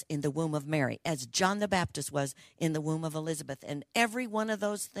was in the womb of Mary, as John the Baptist was in the womb of Elizabeth. And every one of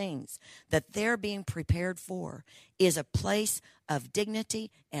those things that they're being prepared for is a place of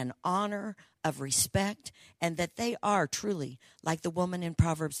dignity and honor, of respect, and that they are truly, like the woman in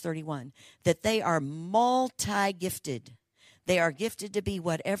Proverbs 31, that they are multi-gifted. They are gifted to be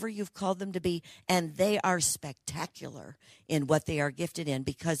whatever you've called them to be, and they are spectacular in what they are gifted in,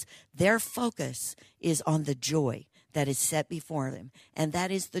 because their focus is on the joy that is set before them, and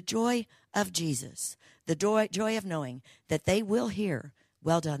that is the joy of Jesus, the joy of knowing that they will hear,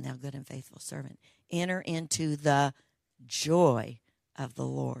 well done, thou good and faithful servant. Enter into the joy of the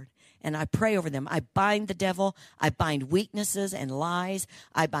Lord. and I pray over them. I bind the devil. I bind weaknesses and lies.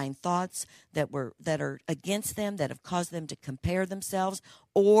 I bind thoughts that are against them, that have caused them to compare themselves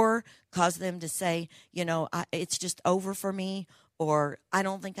or cause them to say, it's just over for me, or I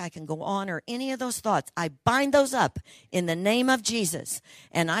don't think I can go on, or any of those thoughts. I bind those up in the name of Jesus.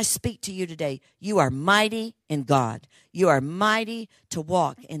 And I speak to you today. You are mighty in God. You are mighty to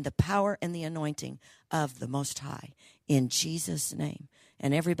walk in the power and the anointing of the Most High. In Jesus' name.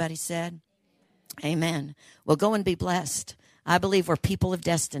 And everybody said, amen. Well, go and be blessed. I believe we're people of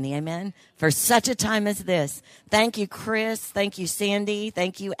destiny. Amen. For such a time as this. Thank you, Chris. Thank you, Sandy.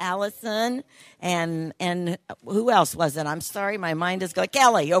 Thank you, Allison. And who else was it? I'm sorry. My mind is going.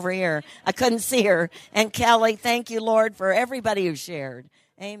 Kelly over here. I couldn't see her. And Kelly, thank you, Lord, for everybody who shared.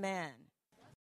 Amen.